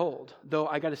view I hold, though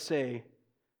I got to say,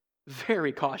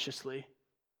 very cautiously.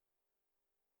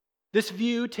 This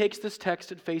view takes this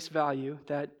text at face value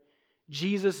that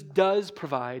Jesus does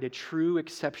provide a true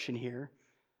exception here,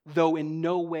 though in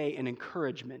no way an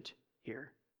encouragement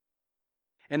here.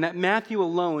 And that Matthew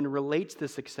alone relates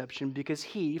this exception because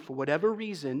he, for whatever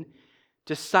reason,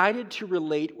 decided to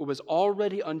relate what was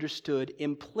already understood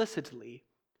implicitly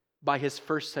by his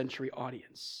first century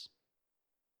audience.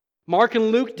 Mark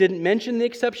and Luke didn't mention the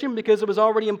exception because it was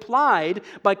already implied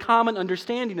by common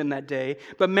understanding in that day,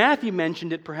 but Matthew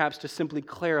mentioned it perhaps to simply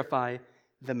clarify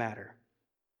the matter.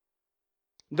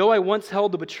 Though I once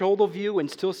held the betrothal view and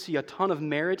still see a ton of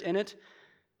merit in it,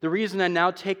 The reason I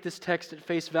now take this text at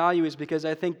face value is because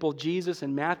I think both Jesus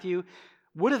and Matthew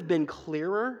would have been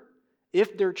clearer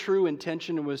if their true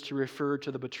intention was to refer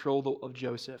to the betrothal of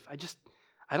Joseph.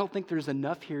 I don't think there's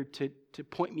enough here to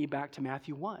point me back to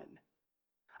Matthew 1.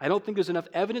 I don't think there's enough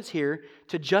evidence here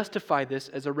to justify this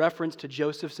as a reference to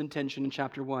Joseph's intention in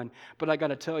chapter 1. But I got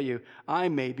to tell you, I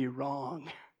may be wrong.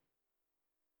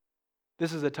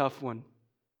 This is a tough one.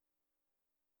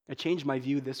 I changed my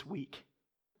view this week.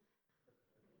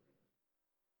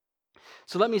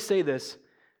 So let me say this.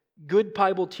 Good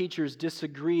Bible teachers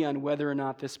disagree on whether or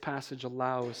not this passage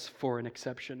allows for an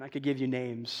exception. I could give you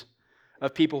names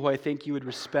of people who I think you would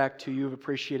respect, who you've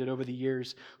appreciated over the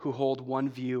years, who hold one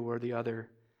view or the other.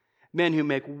 Men who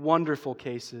make wonderful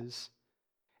cases.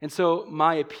 And so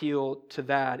my appeal to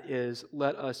that is,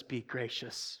 let us be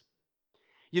gracious.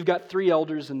 You've got 3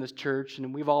 elders in this church,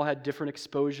 and we've all had different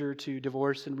exposure to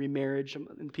divorce and remarriage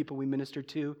and people we minister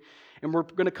to. And we're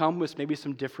going to come with maybe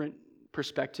some different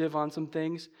perspective on some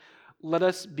things. Let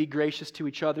us be gracious to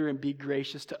each other and be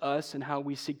gracious to us and how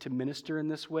we seek to minister in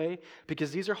this way,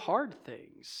 because these are hard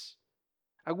things.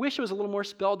 I wish it was a little more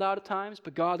spelled out at times,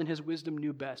 but God in His wisdom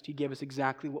knew best. He gave us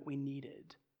exactly what we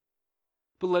needed.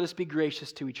 But let us be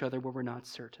gracious to each other where we're not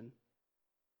certain.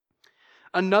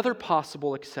 Another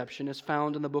possible exception is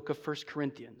found in the book of 1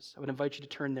 Corinthians. I would invite you to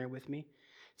turn there with me.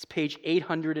 It's page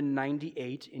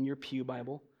 898 in your Pew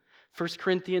Bible. 1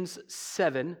 Corinthians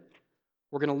 7.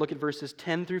 We're going to look at verses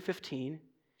 10 through 15.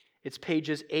 It's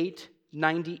pages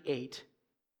 898.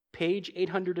 Page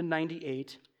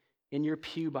 898 in your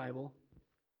Pew Bible.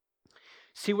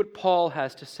 See what Paul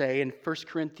has to say in 1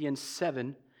 Corinthians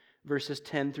 7, verses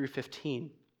 10 through 15.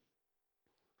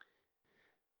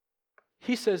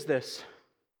 He says this,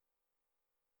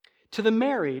 "To the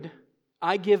married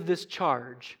I give this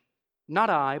charge, not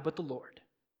I, but the Lord.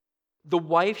 The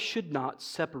wife should not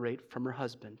separate from her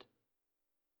husband.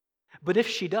 But if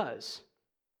she does,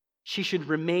 she should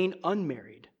remain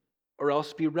unmarried, or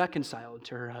else be reconciled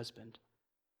to her husband,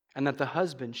 and that the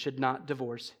husband should not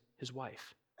divorce his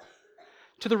wife.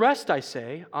 To the rest I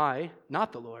say, I,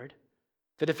 not the Lord,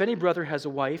 that if any brother has a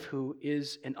wife who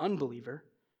is an unbeliever,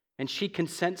 and she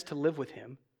consents to live with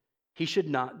him, he should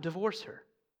not divorce her.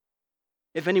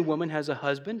 If any woman has a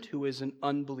husband who is an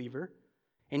unbeliever,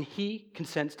 and he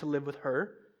consents to live with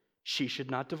her, she should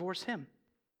not divorce him.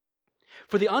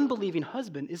 For the unbelieving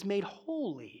husband is made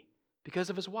holy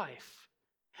because of his wife,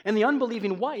 and the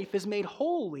unbelieving wife is made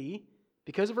holy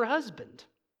because of her husband.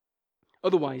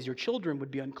 Otherwise your children would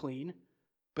be unclean,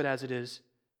 but as it is,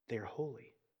 they are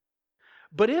holy.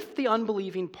 But if the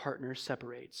unbelieving partner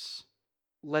separates,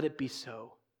 let it be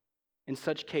so. In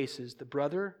such cases, the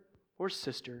brother or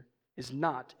sister is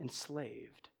not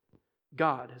enslaved.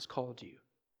 God has called you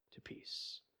to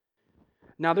peace."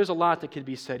 Now, there's a lot that could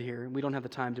be said here, and we don't have the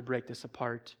time to break this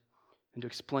apart and to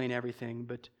explain everything,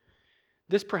 but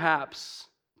this perhaps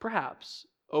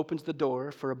opens the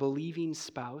door for a believing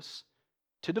spouse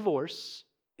to divorce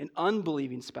an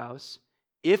unbelieving spouse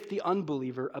if the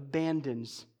unbeliever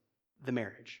abandons the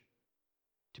marriage.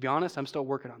 To be honest, I'm still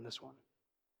working on this one.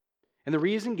 And the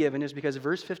reason given is because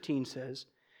verse 15 says,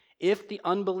 "If the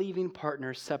unbelieving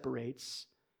partner separates,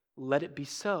 let it be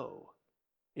so.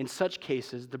 In such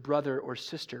cases, the brother or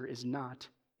sister is not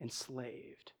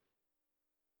enslaved."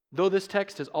 Though this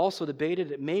text is also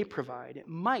debated, it might provide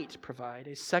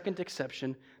a second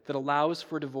exception that allows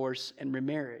for divorce and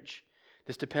remarriage.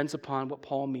 This depends upon what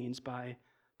Paul means by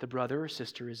the brother or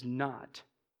sister is not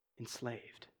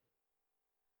enslaved.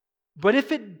 But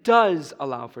if it does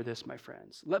allow for this, my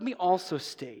friends, let me also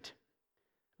state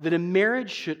that a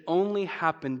marriage should only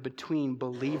happen between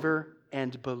believer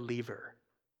and believer.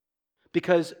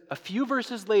 Because a few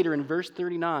verses later in verse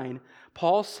 39,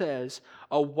 Paul says,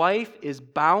 "A wife is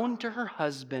bound to her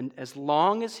husband as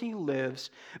long as he lives,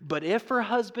 but if her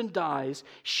husband dies,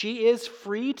 she is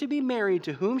free to be married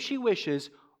to whom she wishes,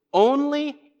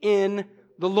 only in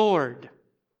the Lord."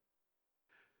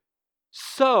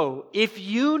 So, if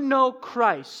you know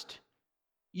Christ,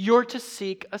 you're to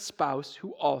seek a spouse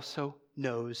who also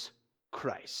knows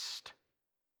Christ.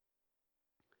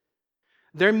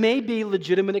 There may be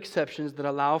legitimate exceptions that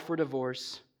allow for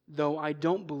divorce, though I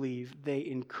don't believe they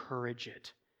encourage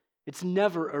it. It's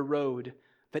never a road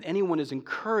that anyone is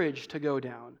encouraged to go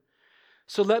down.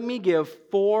 So let me give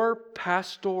 4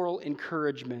 pastoral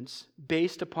encouragements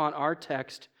based upon our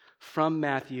text from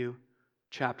Matthew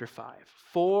chapter 5.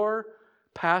 4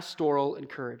 pastoral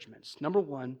encouragements. Number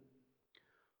 1,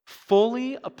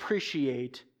 fully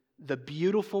appreciate the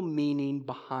beautiful meaning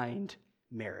behind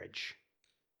marriage.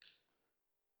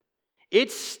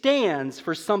 It stands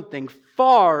for something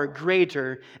far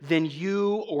greater than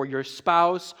you or your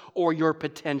spouse or your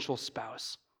potential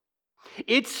spouse.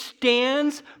 It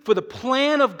stands for the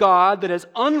plan of God that has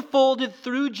unfolded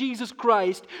through Jesus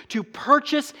Christ to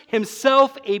purchase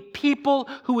himself a people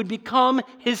who would become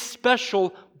his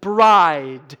special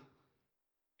bride.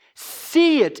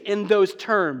 See it in those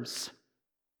terms.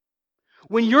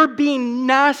 When you're being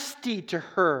nasty to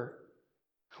her,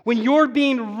 when you're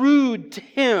being rude to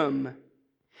him,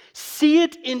 see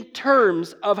it in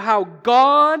terms of how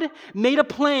God made a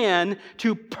plan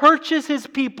to purchase his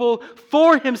people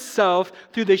for himself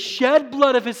through the shed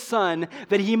blood of his Son,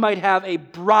 that he might have a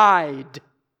bride.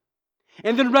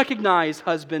 And then recognize,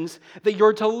 husbands, that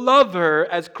you're to love her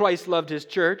as Christ loved his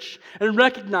church. And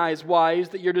recognize, wives,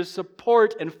 that you're to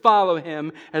support and follow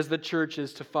him as the church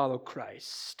is to follow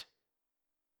Christ.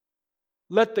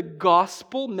 Let the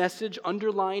gospel message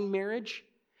underlying marriage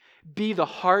be the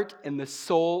heart and the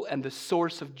soul and the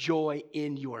source of joy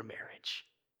in your marriage.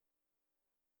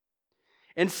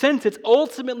 And since it's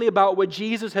ultimately about what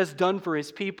Jesus has done for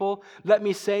his people, let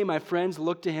me say, my friends,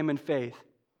 look to him in faith.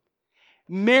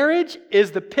 Marriage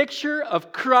is the picture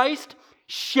of Christ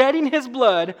shedding his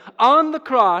blood on the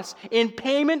cross in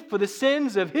payment for the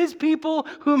sins of his people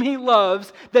whom he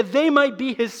loves, that they might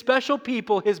be his special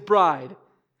people, his bride.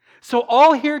 So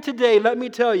all here today, let me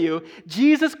tell you,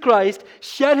 Jesus Christ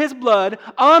shed his blood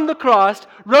on the cross,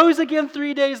 rose again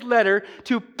 3 days later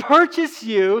to purchase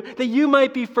you, that you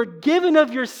might be forgiven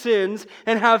of your sins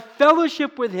and have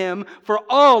fellowship with him for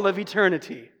all of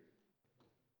eternity.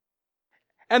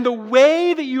 And the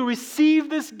way that you receive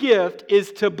this gift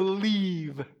is to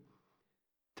believe.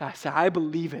 To say, I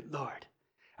believe it, Lord.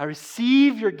 I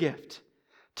receive your gift.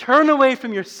 Turn away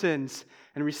from your sins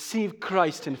and receive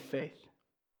Christ in faith.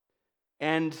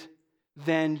 And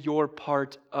then you're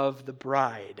part of the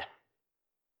bride.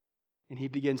 And he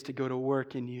begins to go to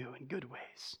work in you in good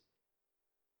ways.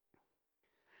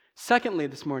 Secondly,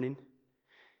 this morning,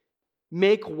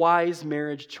 make wise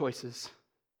marriage choices.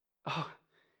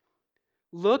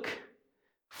 Look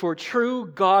for true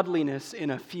godliness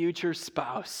in a future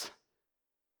spouse.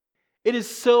 It is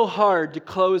so hard to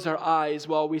close our eyes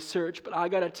while we search, but I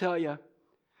got to tell you,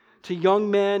 to young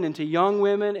men and to young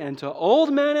women and to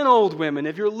old men and old women,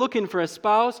 if you're looking for a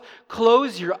spouse,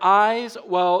 close your eyes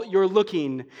while you're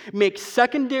looking. Make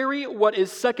secondary what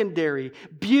is secondary.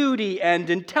 Beauty and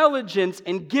intelligence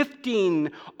and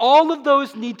gifting, all of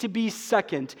those need to be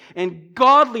second. And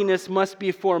godliness must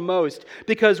be foremost.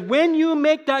 Because when you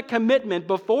make that commitment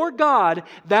before God,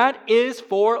 that is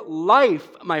for life,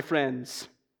 my friends.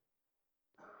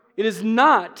 It is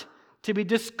not to be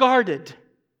discarded.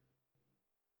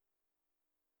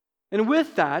 And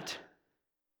with that,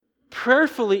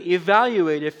 prayerfully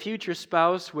evaluate a future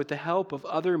spouse with the help of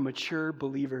other mature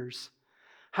believers.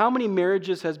 How many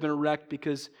marriages has been wrecked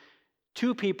because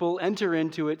two people enter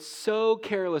into it so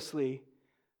carelessly?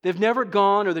 They've never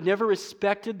gone or they've never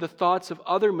respected the thoughts of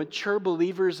other mature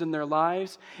believers in their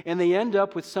lives, and they end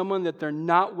up with someone that they're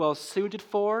not well suited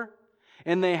for,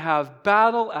 and they have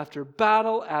battle after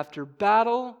battle after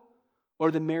battle,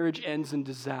 or the marriage ends in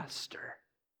disaster.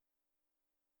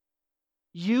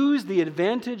 Use the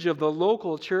advantage of the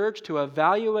local church to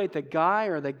evaluate the guy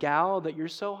or the gal that you're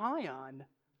so high on.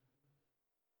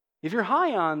 If you're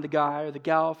high on the guy or the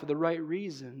gal for the right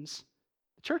reasons,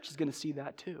 the church is going to see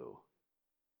that too.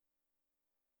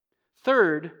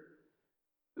 Third,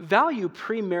 value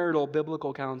premarital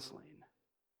biblical counseling.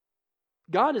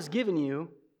 God has given you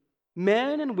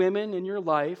men and women in your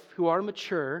life who are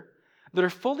mature, that are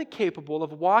fully capable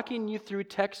of walking you through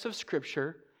texts of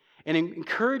Scripture and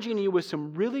encouraging you with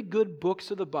some really good books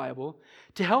of the Bible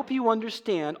to help you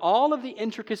understand all of the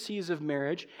intricacies of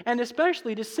marriage, and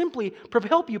especially to simply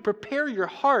help you prepare your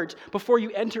heart before you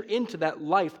enter into that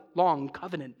lifelong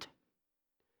covenant.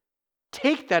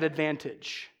 Take that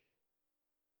advantage.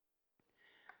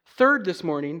 Third this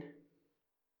morning,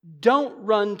 don't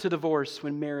run to divorce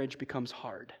when marriage becomes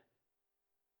hard.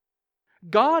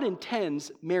 God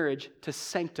intends marriage to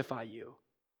sanctify you.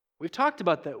 We've talked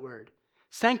about that word.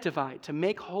 Sanctify, to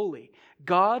make holy.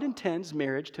 God intends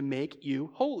marriage to make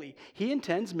you holy. He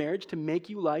intends marriage to make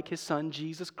you like his Son,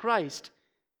 Jesus Christ.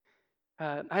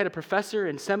 I had a professor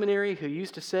in seminary who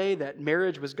used to say that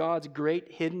marriage was God's great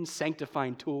hidden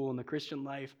sanctifying tool in the Christian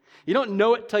life. You don't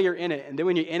know it till you're in it, and then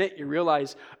when you're in it, you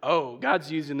realize, oh, God's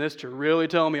using this to really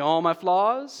tell me all my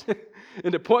flaws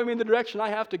and to point me in the direction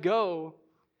I have to go,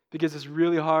 because it's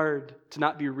really hard to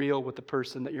not be real with the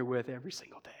person that you're with every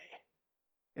single day.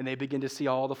 And they begin to see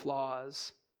all the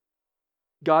flaws.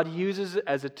 God uses it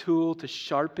as a tool to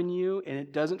sharpen you, and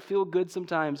it doesn't feel good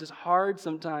sometimes. It's hard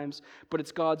sometimes, but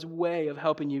it's God's way of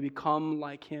helping you become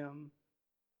like Him.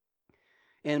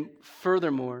 And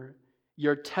furthermore,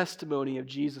 your testimony of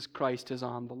Jesus Christ is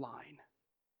on the line.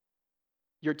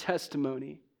 Your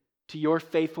testimony to your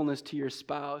faithfulness to your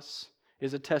spouse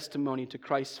is a testimony to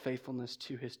Christ's faithfulness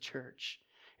to His church,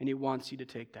 and He wants you to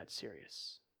take that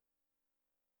serious.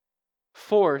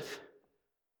 Fourth,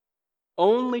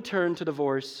 only turn to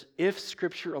divorce if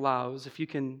Scripture allows, if you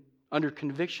can, under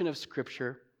conviction of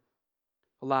Scripture,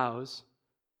 allows,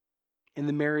 and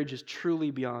the marriage is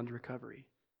truly beyond recovery.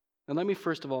 And let me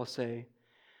first of all say,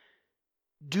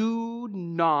 do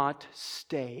not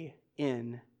stay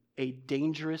in a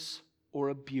dangerous or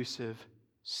abusive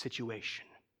situation.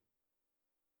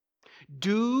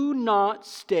 Do not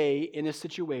stay in a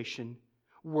situation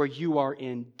where you are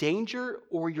in danger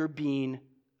or you're being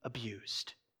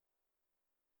abused.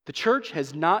 The church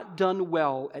has not done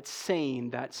well at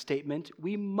saying that statement.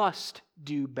 We must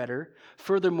do better.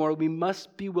 Furthermore, we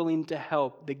must be willing to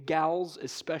help the gals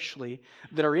especially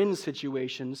that are in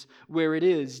situations where it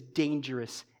is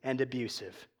dangerous and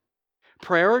abusive.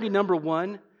 Priority number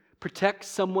one, protect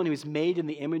someone who is made in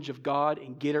the image of God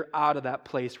and get her out of that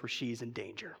place where she's in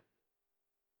danger.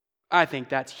 I think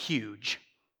that's huge.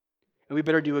 And we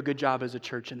better do a good job as a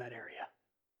church in that area.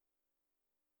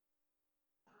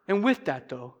 And with that,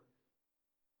 though,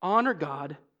 honor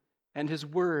God and His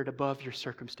Word above your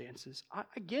circumstances.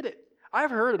 I get it.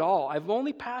 I've heard it all. I've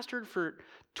only pastored for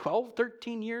 12,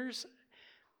 13 years.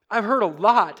 I've heard a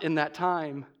lot in that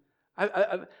time.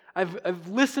 I've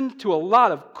listened to a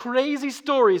lot of crazy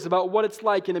stories about what it's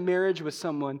like in a marriage with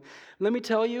someone. Let me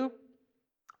tell you,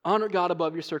 honor God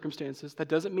above your circumstances. That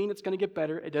doesn't mean it's going to get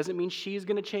better. It doesn't mean she's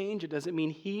going to change. It doesn't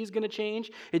mean he's going to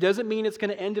change. It doesn't mean it's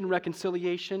going to end in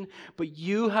reconciliation. But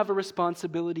you have a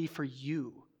responsibility for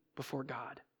you before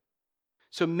God.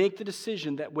 So make the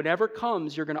decision that whatever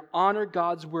comes, you're going to honor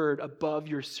God's word above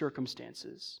your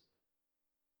circumstances.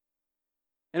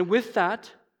 And with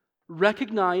that,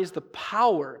 recognize the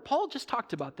power. Paul just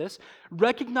talked about this.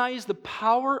 Recognize the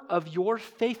power of your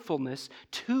faithfulness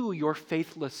to your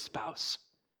faithless spouse.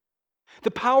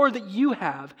 The power that you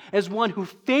have as one who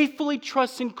faithfully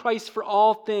trusts in Christ for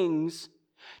all things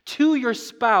to your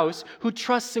spouse who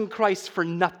trusts in Christ for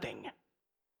nothing.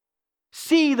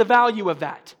 See the value of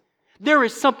that. There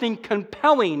is something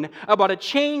compelling about a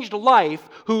changed life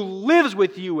who lives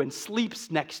with you and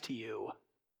sleeps next to you.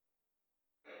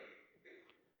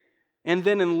 And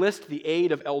then enlist the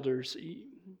aid of elders.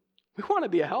 We want to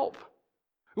be a help.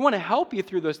 We want to help you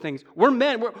through those things. We're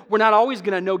men. We're not always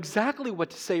going to know exactly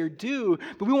what to say or do,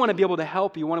 but we want to be able to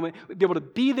help you. We want to be able to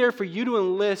be there for you to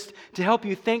enlist to help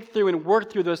you think through and work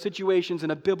through those situations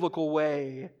in a biblical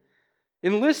way.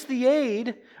 Enlist the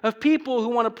aid of people who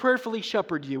want to prayerfully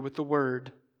shepherd you with the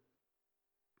word.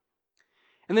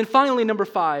 And then finally, number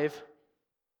 5,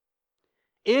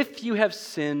 if you have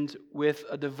sinned with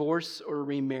a divorce or a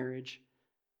remarriage,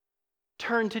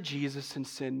 turn to Jesus and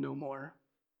sin no more.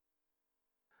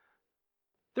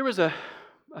 There was a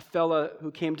fella who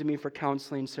came to me for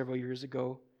counseling several years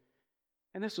ago,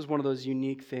 and this was one of those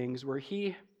unique things where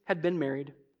he had been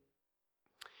married,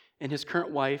 and his current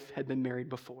wife had been married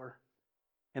before,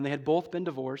 and they had both been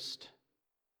divorced.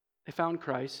 They found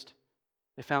Christ,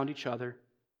 they found each other,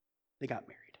 they got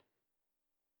married.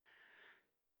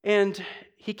 And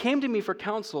he came to me for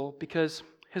counsel because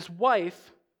his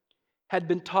wife had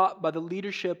been taught by the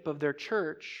leadership of their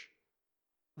church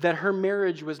that her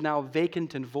marriage was now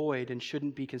vacant and void and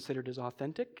shouldn't be considered as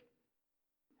authentic,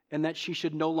 and that she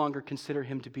should no longer consider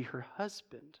him to be her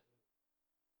husband.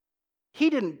 He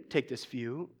didn't take this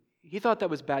view. He thought that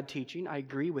was bad teaching. I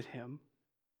agree with him.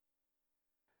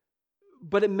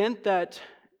 But it meant that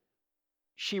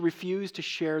she refused to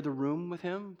share the room with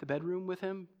him, the bedroom with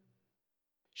him.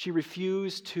 She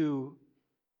refused to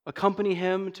accompany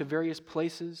him to various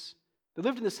places. They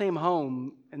lived in the same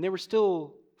home, and they were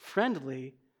still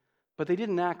friendly, but they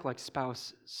didn't act like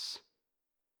spouses.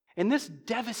 And this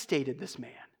devastated this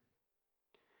man.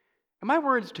 And my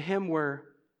words to him were,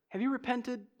 have you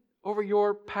repented over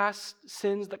your past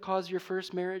sins that caused your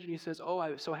first marriage? And he says, oh,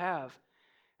 I so have.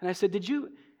 And I said,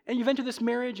 and you've entered this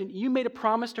marriage and you made a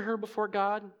promise to her before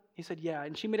God? He said, yeah.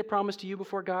 And she made a promise to you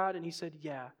before God? And he said,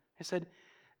 yeah. I said,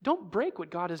 don't break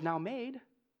what God has now made.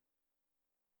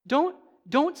 Don't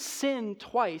sin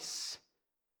twice.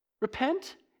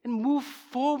 Repent and move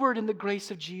forward in the grace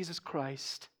of Jesus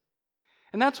Christ.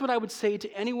 And that's what I would say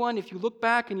to anyone if you look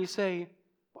back and you say,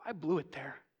 well, I blew it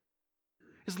there.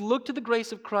 Is look to the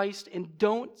grace of Christ and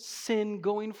don't sin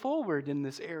going forward in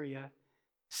this area.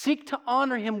 Seek to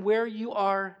honor him where you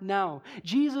are now.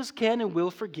 Jesus can and will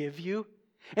forgive you.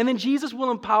 And then Jesus will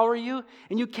empower you,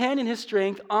 and you can, in his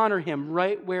strength, honor him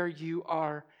right where you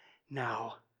are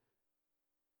now.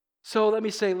 So let me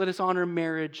say, let us honor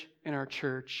marriage in our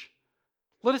church.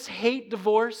 Let us hate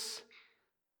divorce,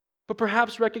 but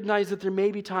perhaps recognize that there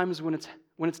may be times when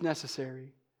it's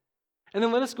necessary. And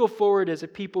then let us go forward as a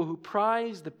people who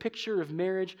prize the picture of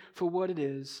marriage for what it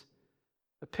is,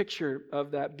 a picture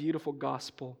of that beautiful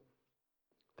gospel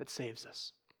that saves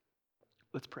us.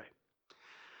 Let's pray.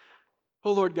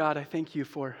 Oh Lord God, I thank you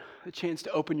for the chance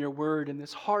to open your word in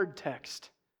this hard text.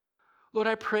 Lord,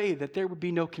 I pray that there would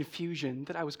be no confusion,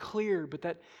 that I was clear, but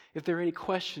that if there are any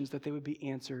questions, that they would be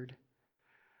answered.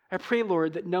 I pray,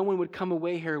 Lord, that no one would come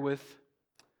away here with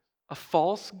a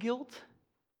false guilt,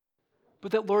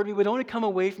 but that, Lord, we would only come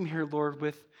away from here, Lord,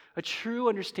 with a true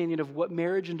understanding of what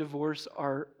marriage and divorce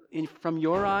are from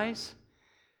your eyes,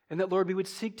 and that, Lord, we would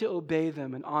seek to obey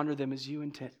them and honor them as you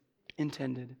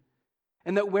intended.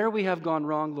 And that where we have gone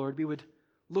wrong, Lord, we would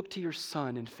look to your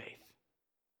Son in faith.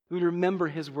 We would remember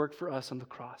his work for us on the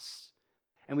cross,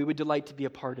 and we would delight to be a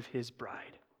part of his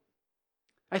bride.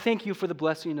 I thank you for the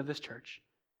blessing of this church.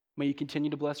 May you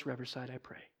continue to bless Riverside, I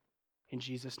pray. In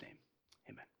Jesus' name.